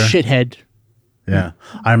not a shithead. Yeah.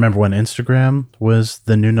 I remember when Instagram was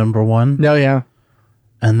the new number one. No, yeah.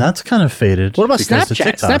 And that's kind of faded. What about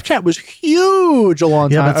Snapchat? Snapchat was huge a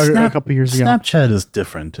long time, or a couple years ago. Snapchat is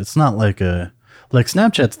different. It's not like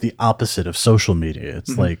Snapchat's the opposite of social media.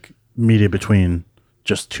 It's like media between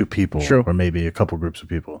just two people, or maybe a couple groups of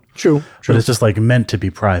people. True. But it's just like meant to be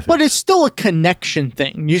private. But it's still a connection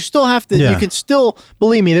thing. You still have to. You can still,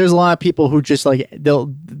 believe me. There's a lot of people who just like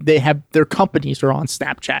they have their companies are on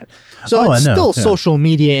Snapchat, so it's still social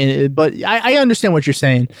media. But I understand what you're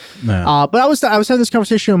saying. Yeah. But I was having this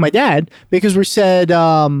conversation with my dad because we said we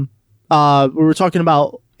were talking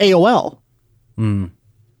about AOL,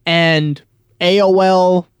 and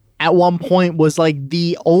AOL at one point was like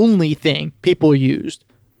the only thing people used.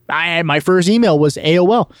 My first email was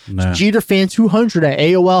AOL. JeterFan200 at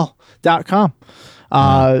AOL.com.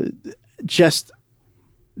 Just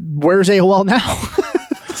where's AOL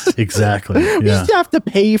now? Exactly. You used to have to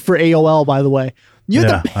pay for AOL, by the way. You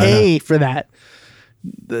have to pay for that.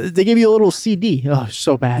 They give you a little CD. Oh,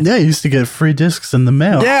 so bad. Yeah, you used to get free discs in the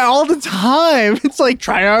mail. Yeah, all the time. It's like,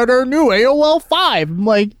 try out our new AOL 5. I'm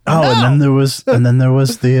like, no. And then there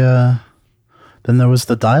was the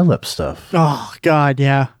dial-up stuff. Oh God,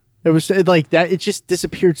 yeah. It was like that. It just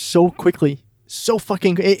disappeared so quickly. So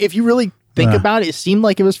fucking. If you really think about it, it seemed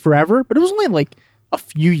like it was forever, but it was only like a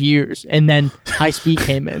few years, and then high speed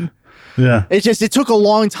came in. Yeah. It took a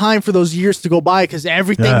long time for those years to go by because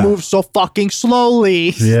everything moves so fucking slowly.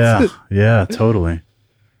 Yeah. Yeah, totally.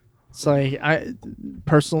 It's like,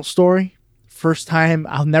 personal story. First time,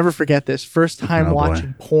 I'll never forget this. First time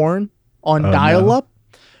watching porn on dial-up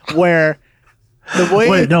where the way...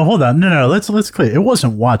 Wait, no, hold on. No, let's clear. It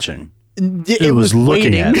wasn't watching. It was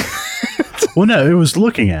looking at it. Well, no, it was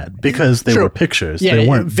looking at because they were pictures. Yeah, they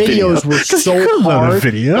weren't videos. Were so hard.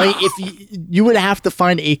 Video. Like if you would have to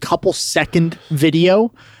find a couple second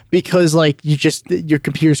video because like your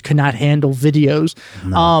computers could not handle videos.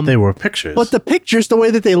 No, they were pictures. But the pictures, the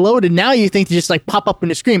way that they loaded, now you think they just like pop up in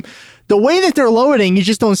the screen. The way that they're loading, you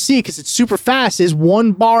just don't see it because it's super fast. Is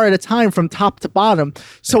one bar at a time from top to bottom.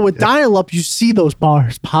 So with dial-up, you see those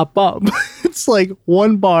bars pop up. It's like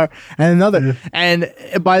one bar and another. Yeah. And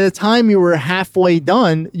by the time you were halfway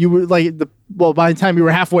done, you were like by the time you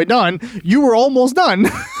were halfway done, you were almost done.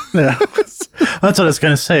 Yeah. That's what I was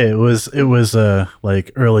gonna say. It was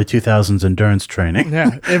like early 2000s endurance training.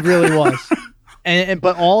 Yeah, it really was.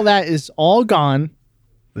 But all that is all gone.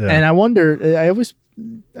 Yeah. And I wonder.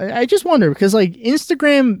 I just wonder because like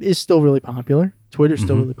Instagram is still really popular, Twitter's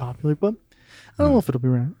still really popular, but I don't know if it'll be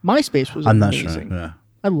around. MySpace was amazing. Not sure. Yeah.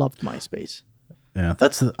 I loved MySpace. Yeah,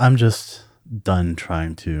 I'm just done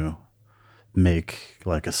trying to make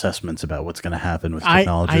like assessments about what's going to happen with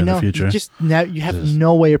technology in the future. You have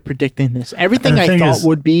no way of predicting this. Everything I thought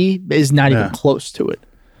would be is not even close to it.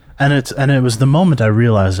 And it was the moment I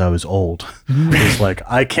realized I was old. It's like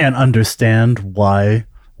I can't understand why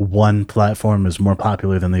one platform is more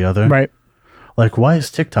popular than the other. Right. Like, why is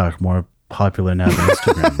TikTok more popular now than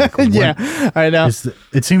Instagram? Like, yeah, I know.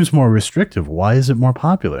 It seems more restrictive. Why is it more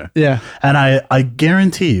popular? Yeah. And I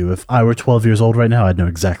guarantee you, if I were 12 years old right now, I'd know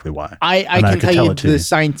exactly why. I can tell you the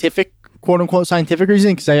scientific, quote unquote, scientific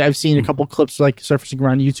reason, because I've seen a couple clips like surfacing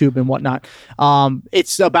around YouTube and whatnot.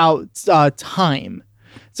 It's about time.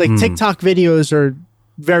 It's like TikTok videos are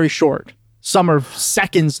very short. Some are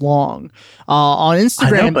seconds long. On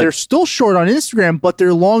Instagram, they're still short on Instagram, but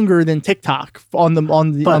they're longer than TikTok on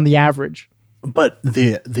the average. But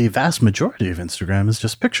the vast majority of Instagram is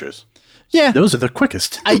just pictures. Yeah, those are the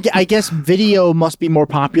quickest. I guess video must be more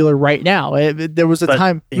popular right now. There was a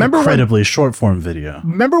time. Incredibly short form video.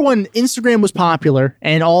 Remember when Instagram was popular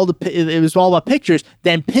and it was all about pictures?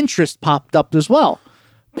 Then Pinterest popped up as well.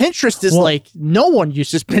 Pinterest is like no one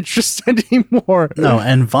uses Pinterest anymore. No,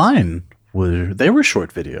 and Vine. They were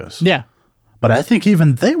short videos. Yeah. But I think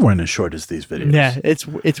even they weren't as short as these videos. Yeah, it's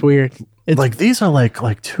weird. It's like these are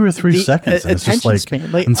like 2 or 3 seconds. And it's just like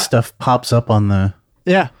and stuff pops up on the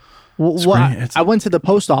I went to the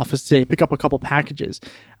post office today to pick up a couple packages.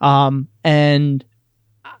 And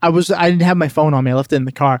I didn't have my phone on me. I left it in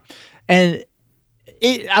the car. And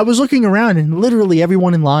I was looking around and literally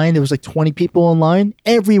everyone in line, there was like 20 people in line.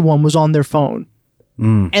 Everyone was on their phone.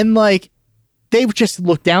 And like they would just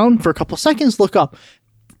look down for a couple seconds, look up.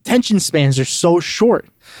 Attention spans are so short.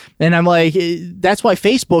 And I'm like, that's why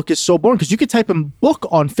Facebook is so boring, because you could type in book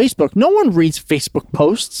on Facebook. No one reads Facebook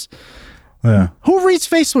posts. Yeah. Who reads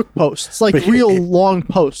Facebook posts? Like real long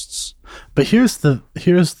posts. But here's the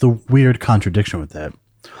weird contradiction with that.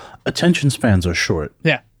 Attention spans are short.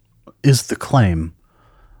 Yeah. Is the claim.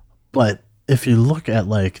 But if you look at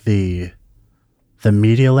like the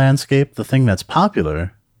media landscape, the thing that's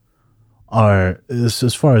popular is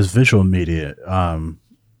as far as visual media,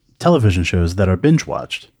 television shows that are binge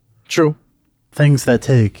watched. True. Things that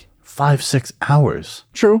take 5-6 hours.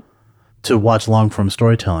 True. To watch long form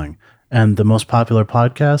storytelling. And the most popular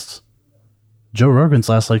podcasts, Joe Rogan's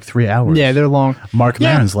last like 3 hours. Yeah, they're long. Mark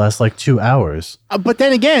Maron's last like 2 hours. But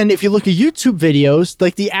then again, if you look at YouTube videos,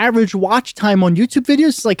 like the average watch time on YouTube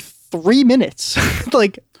videos is like 3 minutes.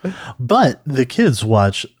 But the kids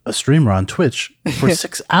watch a streamer on Twitch for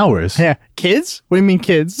 6 hours. Yeah, kids? What do you mean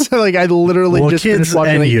kids? Like I literally just finished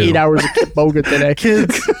watching like 8 hours of Kit Boga today.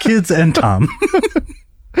 kids and Tom.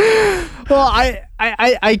 Well,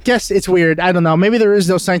 I guess it's weird. I don't know. Maybe there is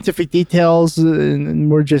no scientific details, and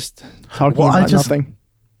we're just talking about nothing.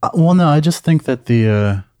 Well, no, I just think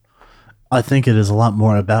that I think it is a lot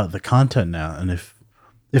more about the content now, and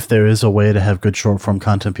if there is a way to have good short form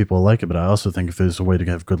content, people like it. But I also think if there's a way to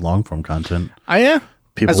have good long form content,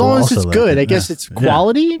 people as long as it's good. I guess it's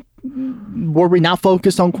quality. Were we not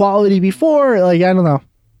focused on quality before? Like I don't know.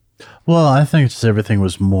 Well, I think just everything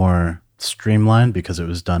was more streamlined because it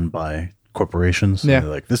was done by corporations. Yeah,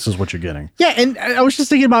 like this is what you're getting. Yeah, and I was just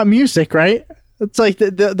thinking about music, right? It's like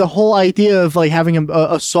the whole idea of like having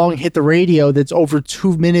a song hit the radio that's over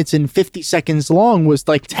 2 minutes and 50 seconds long was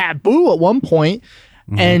like taboo at one point.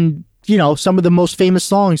 Mm-hmm. And, you know, some of the most famous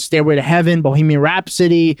songs, Stairway to Heaven, Bohemian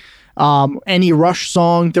Rhapsody, any Rush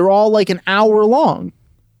song, they're all like an hour long.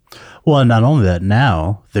 Well, and not only that,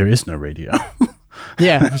 now there is no radio.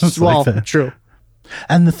 Yeah, well, like true.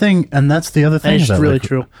 And that's the other thing. That's really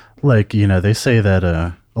true. Like, you know, they say that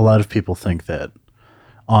a lot of people think that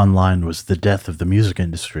online was the death of the music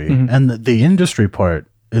industry. Mm-hmm. And the industry part,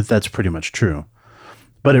 that's pretty much true.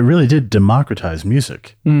 But it really did democratize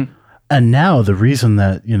music. Mm. And now the reason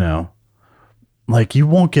that, you know, like you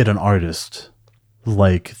won't get an artist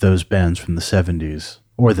like those bands from the 70s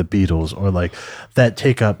or the Beatles or like that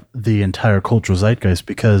take up the entire cultural zeitgeist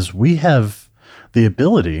because we have the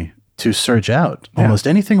ability to search out almost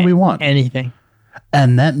anything we want. Anything.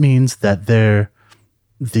 And that means that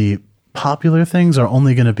the popular things are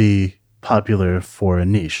only going to be popular for a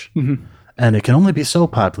niche. Mm-hmm. And it can only be so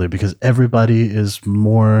popular because everybody is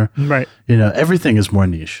more, right? You know, everything is more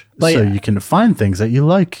niche. Like, so you can find things that you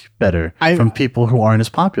like better from people who aren't as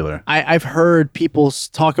popular. I've heard people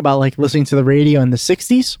talk about like listening to the radio in the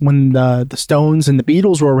 60s when the Stones and the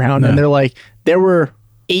Beatles were around. And they're like, there were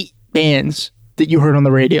 8 bands that you heard on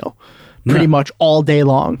the radio pretty much all day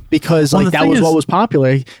long because like that was what was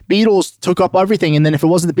popular. Beatles took up everything, and then if it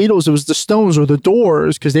wasn't the Beatles, it was the Stones or the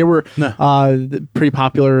Doors because they were pretty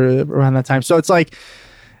popular around that time. So it's like,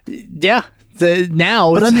 now.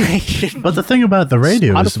 But but the thing about the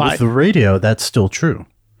radio is with the radio, that's still true.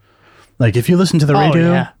 Like if you listen to the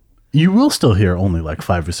radio, you will still hear only like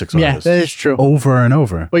 5 or 6 artists. Yeah, that is true. Over and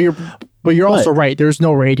over. But you're also right. There's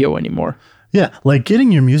no radio anymore. Yeah, like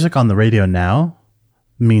getting your music on the radio now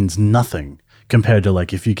means nothing compared to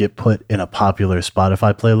like if you get put in a popular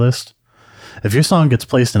Spotify playlist. If your song gets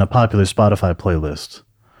placed in a popular Spotify playlist,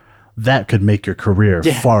 that could make your career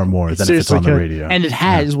far more than if it's on the radio. And it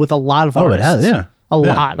has with a lot of artists. Oh, it has, a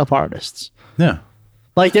lot of artists. Yeah.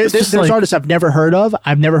 Like there's artists I've never heard of.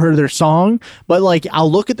 I've never heard of their song, but like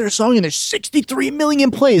I'll look at their song and there's 63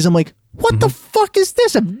 million plays. I'm like, what the fuck is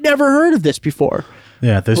this? I've never heard of this before.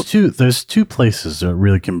 Yeah, there's two places that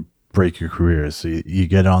really can break your career. So you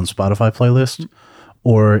get it on Spotify playlist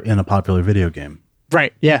or in a popular video game.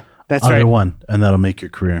 Right. Yeah, that's Either right. one, and that'll make your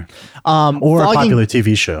career. Or a popular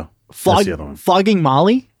TV show. That's the other one. Flogging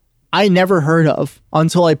Molly, I never heard of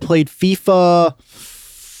until I played FIFA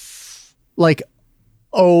like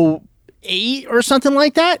 08 or something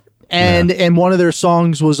like that. And one of their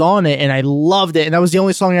songs was on it, and I loved it. And that was the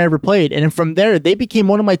only song I ever played. And then from there, they became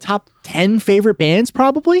one of my top 10 favorite bands,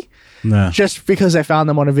 probably. Nah. Just because I found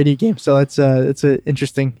them on a video game. So it's an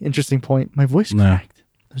interesting point. My voice cracked.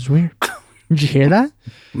 It was weird. Did you hear that?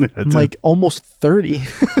 I'm like almost 30.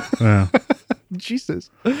 Yeah. Jesus.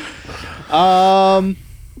 We don't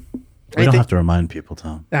have to remind people,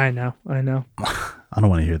 Tom. I know. I don't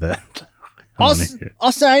want to hear that.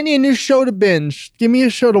 Also, I need a new show to binge. Give me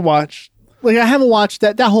a show to watch. Like I haven't watched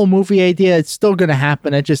that whole movie idea. It's still going to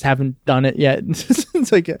happen. I just haven't done it yet.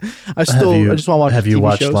 It's like I just want to watch. Have you TV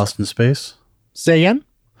watched shows. Lost in Space? Say again?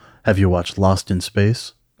 Have you watched Lost in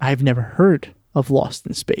Space? I've never heard of Lost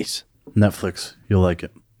in Space. Netflix. You'll like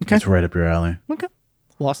it. Okay. It's right up your alley. Okay.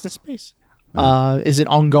 Lost in Space. Is it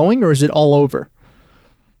ongoing or is it all over?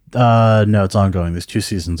 No, it's ongoing. There's 2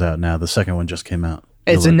 seasons out now. The second one just came out.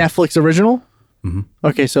 It's a Netflix original? Mm-hmm.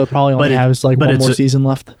 Okay, so it probably only has like one more season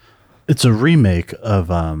left. It's a remake of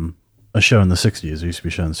a show in the 60s. It used to be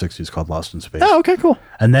a show in the 60s called Lost in Space. Oh, okay, cool.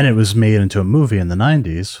 And then it was made into a movie in the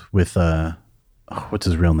 90s with, what's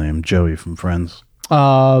his real name? Joey from Friends.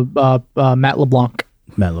 Matt LeBlanc.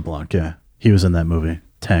 Matt LeBlanc, yeah. He was in that movie,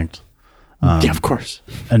 Tanked. Yeah, of course.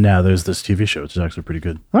 And now there's this TV show, which is actually pretty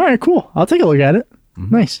good. All right, cool. I'll take a look at it.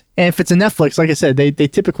 Mm-hmm. Nice. And if it's a Netflix, like I said, they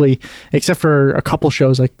typically, except for a couple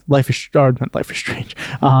shows like not Life is Strange.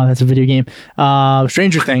 That's a video game.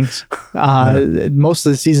 Stranger Things. Most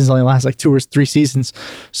of the seasons only last like 2 or 3 seasons.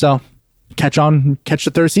 So catch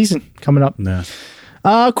the third season coming up. Yeah.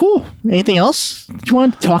 Cool. Anything else you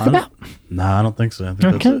want to talk about? No, I don't think so. I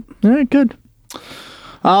think that's it. All right, good.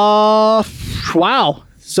 Wow.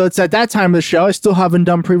 So it's at that time of the show. I still haven't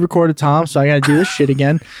done pre-recorded Tom, so I got to do this shit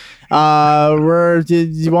again. Do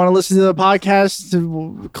you want to listen to the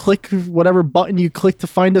podcast? Click whatever button you click to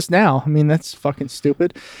find us now. I mean, that's fucking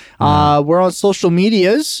stupid. We're on social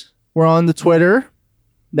medias. We're on the Twitter.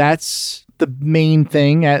 That's the main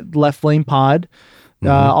thing at Left Lane Pod.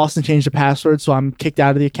 Austin changed the password, so I'm kicked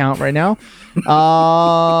out of the account right now.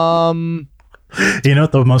 You know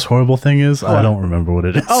what the most horrible thing is? I don't remember what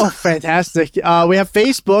it is. Oh, fantastic. We have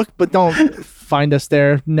Facebook, but don't find us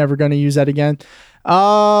there. Never going to use that again. We're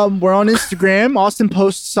on Instagram. Austin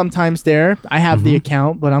posts sometimes there. I have the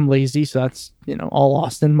account, but I'm lazy, so that's, all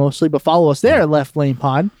Austin mostly. But follow us there at Left Lane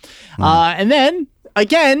Pod. And then,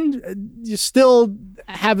 again, you still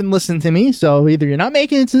haven't listened to me, so either you're not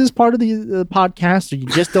making it to this part of the podcast or you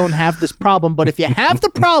just don't have this problem. But if you have the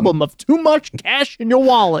problem of too much cash in your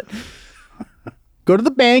wallet, go to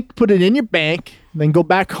the bank, put it in your bank, then go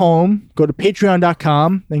back home, go to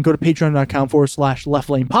patreon.com, then go to patreon.com/Left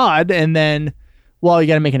Lane Pod, and then, well, you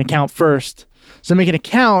got to make an account first. So make an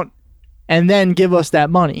account and then give us that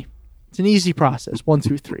money. It's an easy process. 1,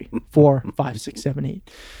 2, 3, 4, 5, 6, 7,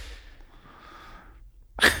 8.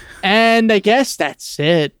 And I guess that's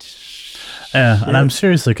it. Yeah, and I'm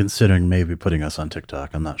seriously considering maybe putting us on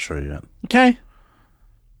TikTok. I'm not sure yet. Okay.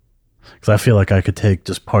 Because I feel like I could take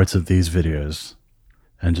just parts of these videos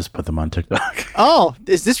and just put them on TikTok. Oh,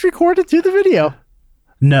 is this recorded to the video?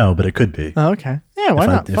 No, but it could be. Oh, okay. Yeah, why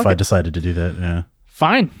not? If I decided to do that, yeah.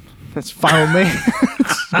 Fine. That's fine with me.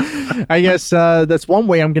 I guess that's one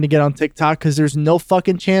way I'm going to get on TikTok, because there's no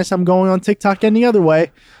fucking chance I'm going on TikTok any other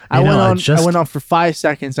way. I went on for 5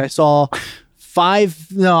 seconds. I saw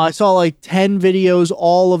like 10 videos.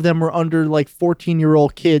 All of them were under like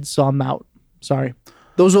 14-year-old kids, so I'm out. Sorry.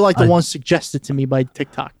 Those are like the ones suggested to me by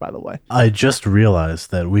TikTok, by the way. I just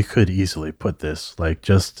realized that we could easily put this, like,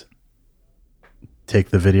 just take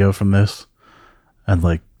the video from this and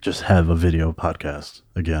like just have a video podcast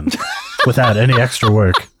again without any extra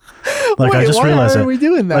work. Like, I just realized why are we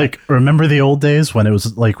doing that? Like, remember the old days when it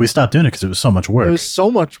was like we stopped doing it because it was so much work. It was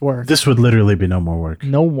so much work. This would literally be no more work.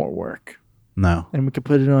 No more work. No. And we could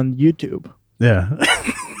put it on YouTube. Yeah.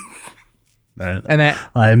 And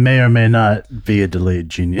I may or may not be a delayed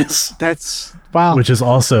genius. That's wow. Which is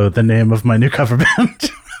also the name of my new cover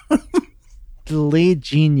band. Delayed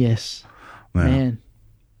genius. Yeah.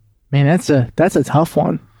 Man, that's a tough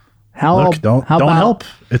one. Don't help.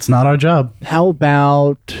 It's not our job. How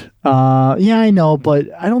about yeah, I know, but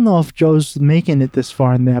I don't know if Joe's making it this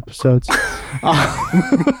far in the episodes.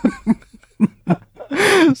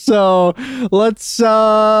 So let's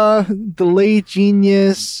Delayed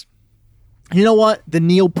Genius. You know what? The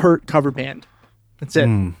Neil Peart cover band. That's it.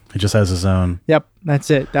 He just has his own. Yep,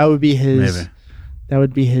 that's it. That would be his. Maybe. That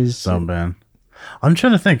would be his own band. I'm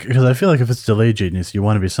trying to think, because I feel like if it's Delayed Genius, you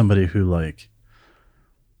want to be somebody who like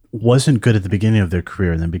wasn't good at the beginning of their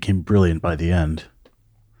career and then became brilliant by the end.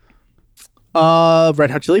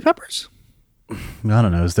 Red Hot Chili Peppers? I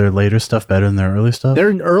don't know. Is their later stuff better than their early stuff?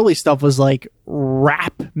 Their early stuff was like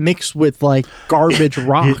rap mixed with like garbage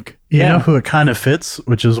rock. You know who it kind of fits?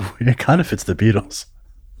 It kind of fits the Beatles.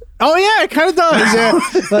 Oh yeah, it kind of does. Yeah.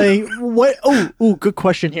 Like what? Oh, good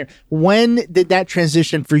question here. When did that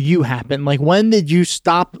transition for you happen? Like when did you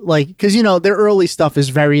stop? Like, because their early stuff is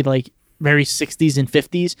very 60s and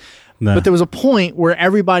 50s, but there was a point where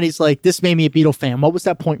everybody's like, "This made me a Beatle fan." What was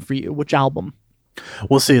that point for you? Which album?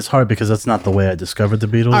 Well, see, it's hard because that's not the way I discovered the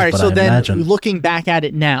Beatles. All right, but so then looking back at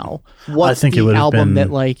it now, what's the album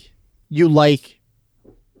that like you like?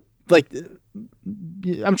 Like,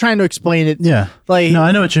 I'm trying to explain it. Yeah. Like, no,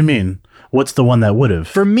 I know what you mean. What's the one that would have?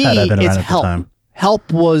 For me, it's Help.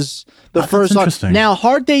 Help was the first song. Now,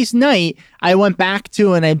 Hard Day's Night, I went back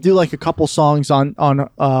to, and I do like a couple songs on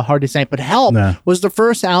Hard Day's Night, but Help was the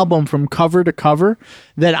first album from cover to cover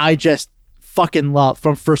that I just fucking love,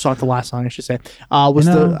 from first song to last song, I should say.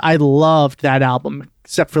 I loved that album,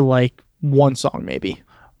 except for like one song maybe.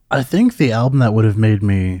 I think the album that would have made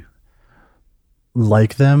me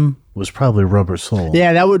like them was probably Rubber Soul.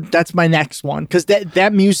 Yeah, that's my next one, because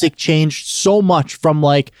that music changed so much from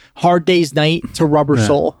like Hard Day's Night to Rubber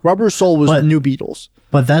Soul. Rubber Soul was the new Beatles.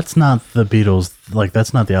 But that's not the Beatles. Like,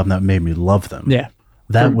 that's not the album that made me love them. Yeah,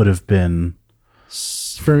 that would have been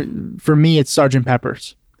for me. It's Sgt.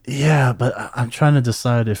 Pepper's. Yeah, but I'm trying to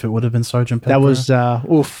decide if it would have been Sgt. Pepper. That was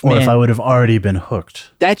or if I would have already been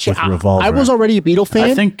hooked. With Revolver. I was already a Beatle fan.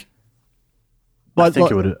 I think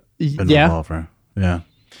it would have been Revolver. Yeah.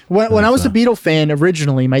 When I was a Beatle fan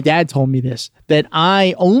originally, my dad told me this, that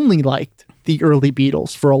I only liked the early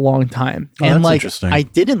Beatles for a long time. And that's like interesting. I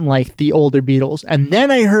didn't like the older Beatles. And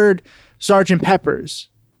then I heard Sgt. Pepper's,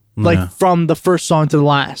 like from the first song to the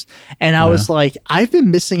last. And I was like, I've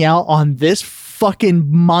been missing out on this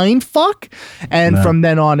fucking mind fuck. And from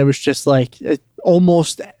then on, it was just like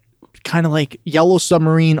almost kind of like Yellow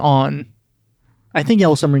Submarine on. I think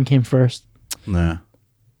Yellow Submarine came first.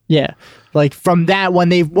 Yeah. Like from that, when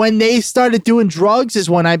they started doing drugs is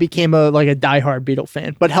when I became a diehard Beatle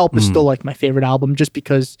fan. But Help is still like my favorite album, just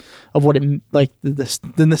because of what it, like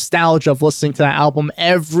the nostalgia of listening to that album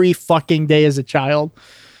every fucking day as a child.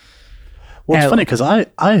 Well, it's funny because I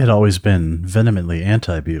had always been vehemently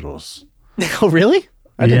anti-Beatles. Oh, really?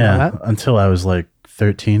 I didn't know that. Until I was like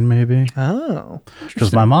 13, maybe. Oh,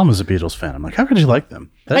 because my mom was a Beatles fan. I'm like, how could you like them?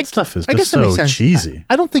 That stuff is just so cheesy.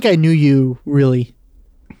 I don't think I knew you really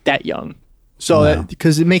that young. So,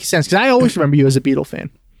 because it makes sense. Because I always remember you as a Beatle fan.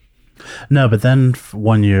 No, but then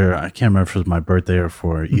one year, I can't remember if it was my birthday or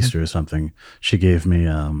for Easter or something, she gave me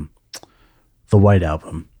the White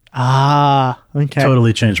Album. Ah, okay.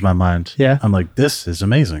 Totally changed my mind. Yeah. I'm like, this is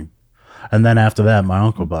amazing. And then after that, my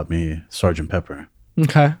uncle bought me Sgt. Pepper.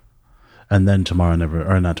 Okay. And then Tomorrow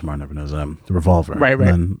Never Knows, Revolver. Right. And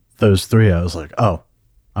then those three, I was like, oh,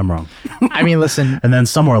 I'm wrong. I mean, listen. And then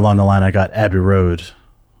somewhere along the line, I got Abbey Road.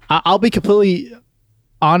 I'll be completely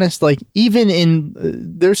honest. Like, even in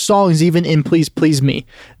there's songs, even in Please Please Me,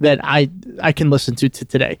 that I can listen to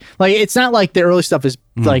today. Like, it's not like the early stuff is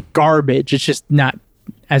like garbage. It's just not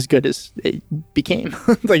as good as it became.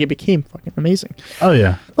 Like, it became fucking amazing. Oh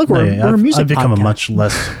yeah. Look, we're a music I've become podcast. a much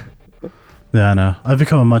less. Yeah, I know. I've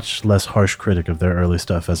become a much less harsh critic of their early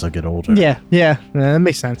stuff as I get older. Yeah, that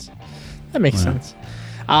makes sense. That makes sense.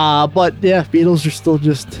 But yeah, Beatles are still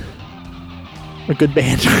just a good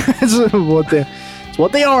band. It's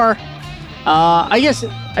what they are. I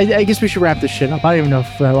guess we should wrap this shit up. I don't even know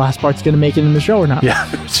if the last part's gonna make it in the show or not. Yeah.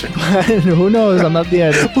 Who knows? I'm not the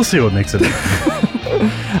editor. We'll see what makes it.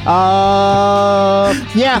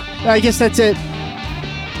 Yeah, I guess that's it.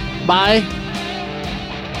 Bye.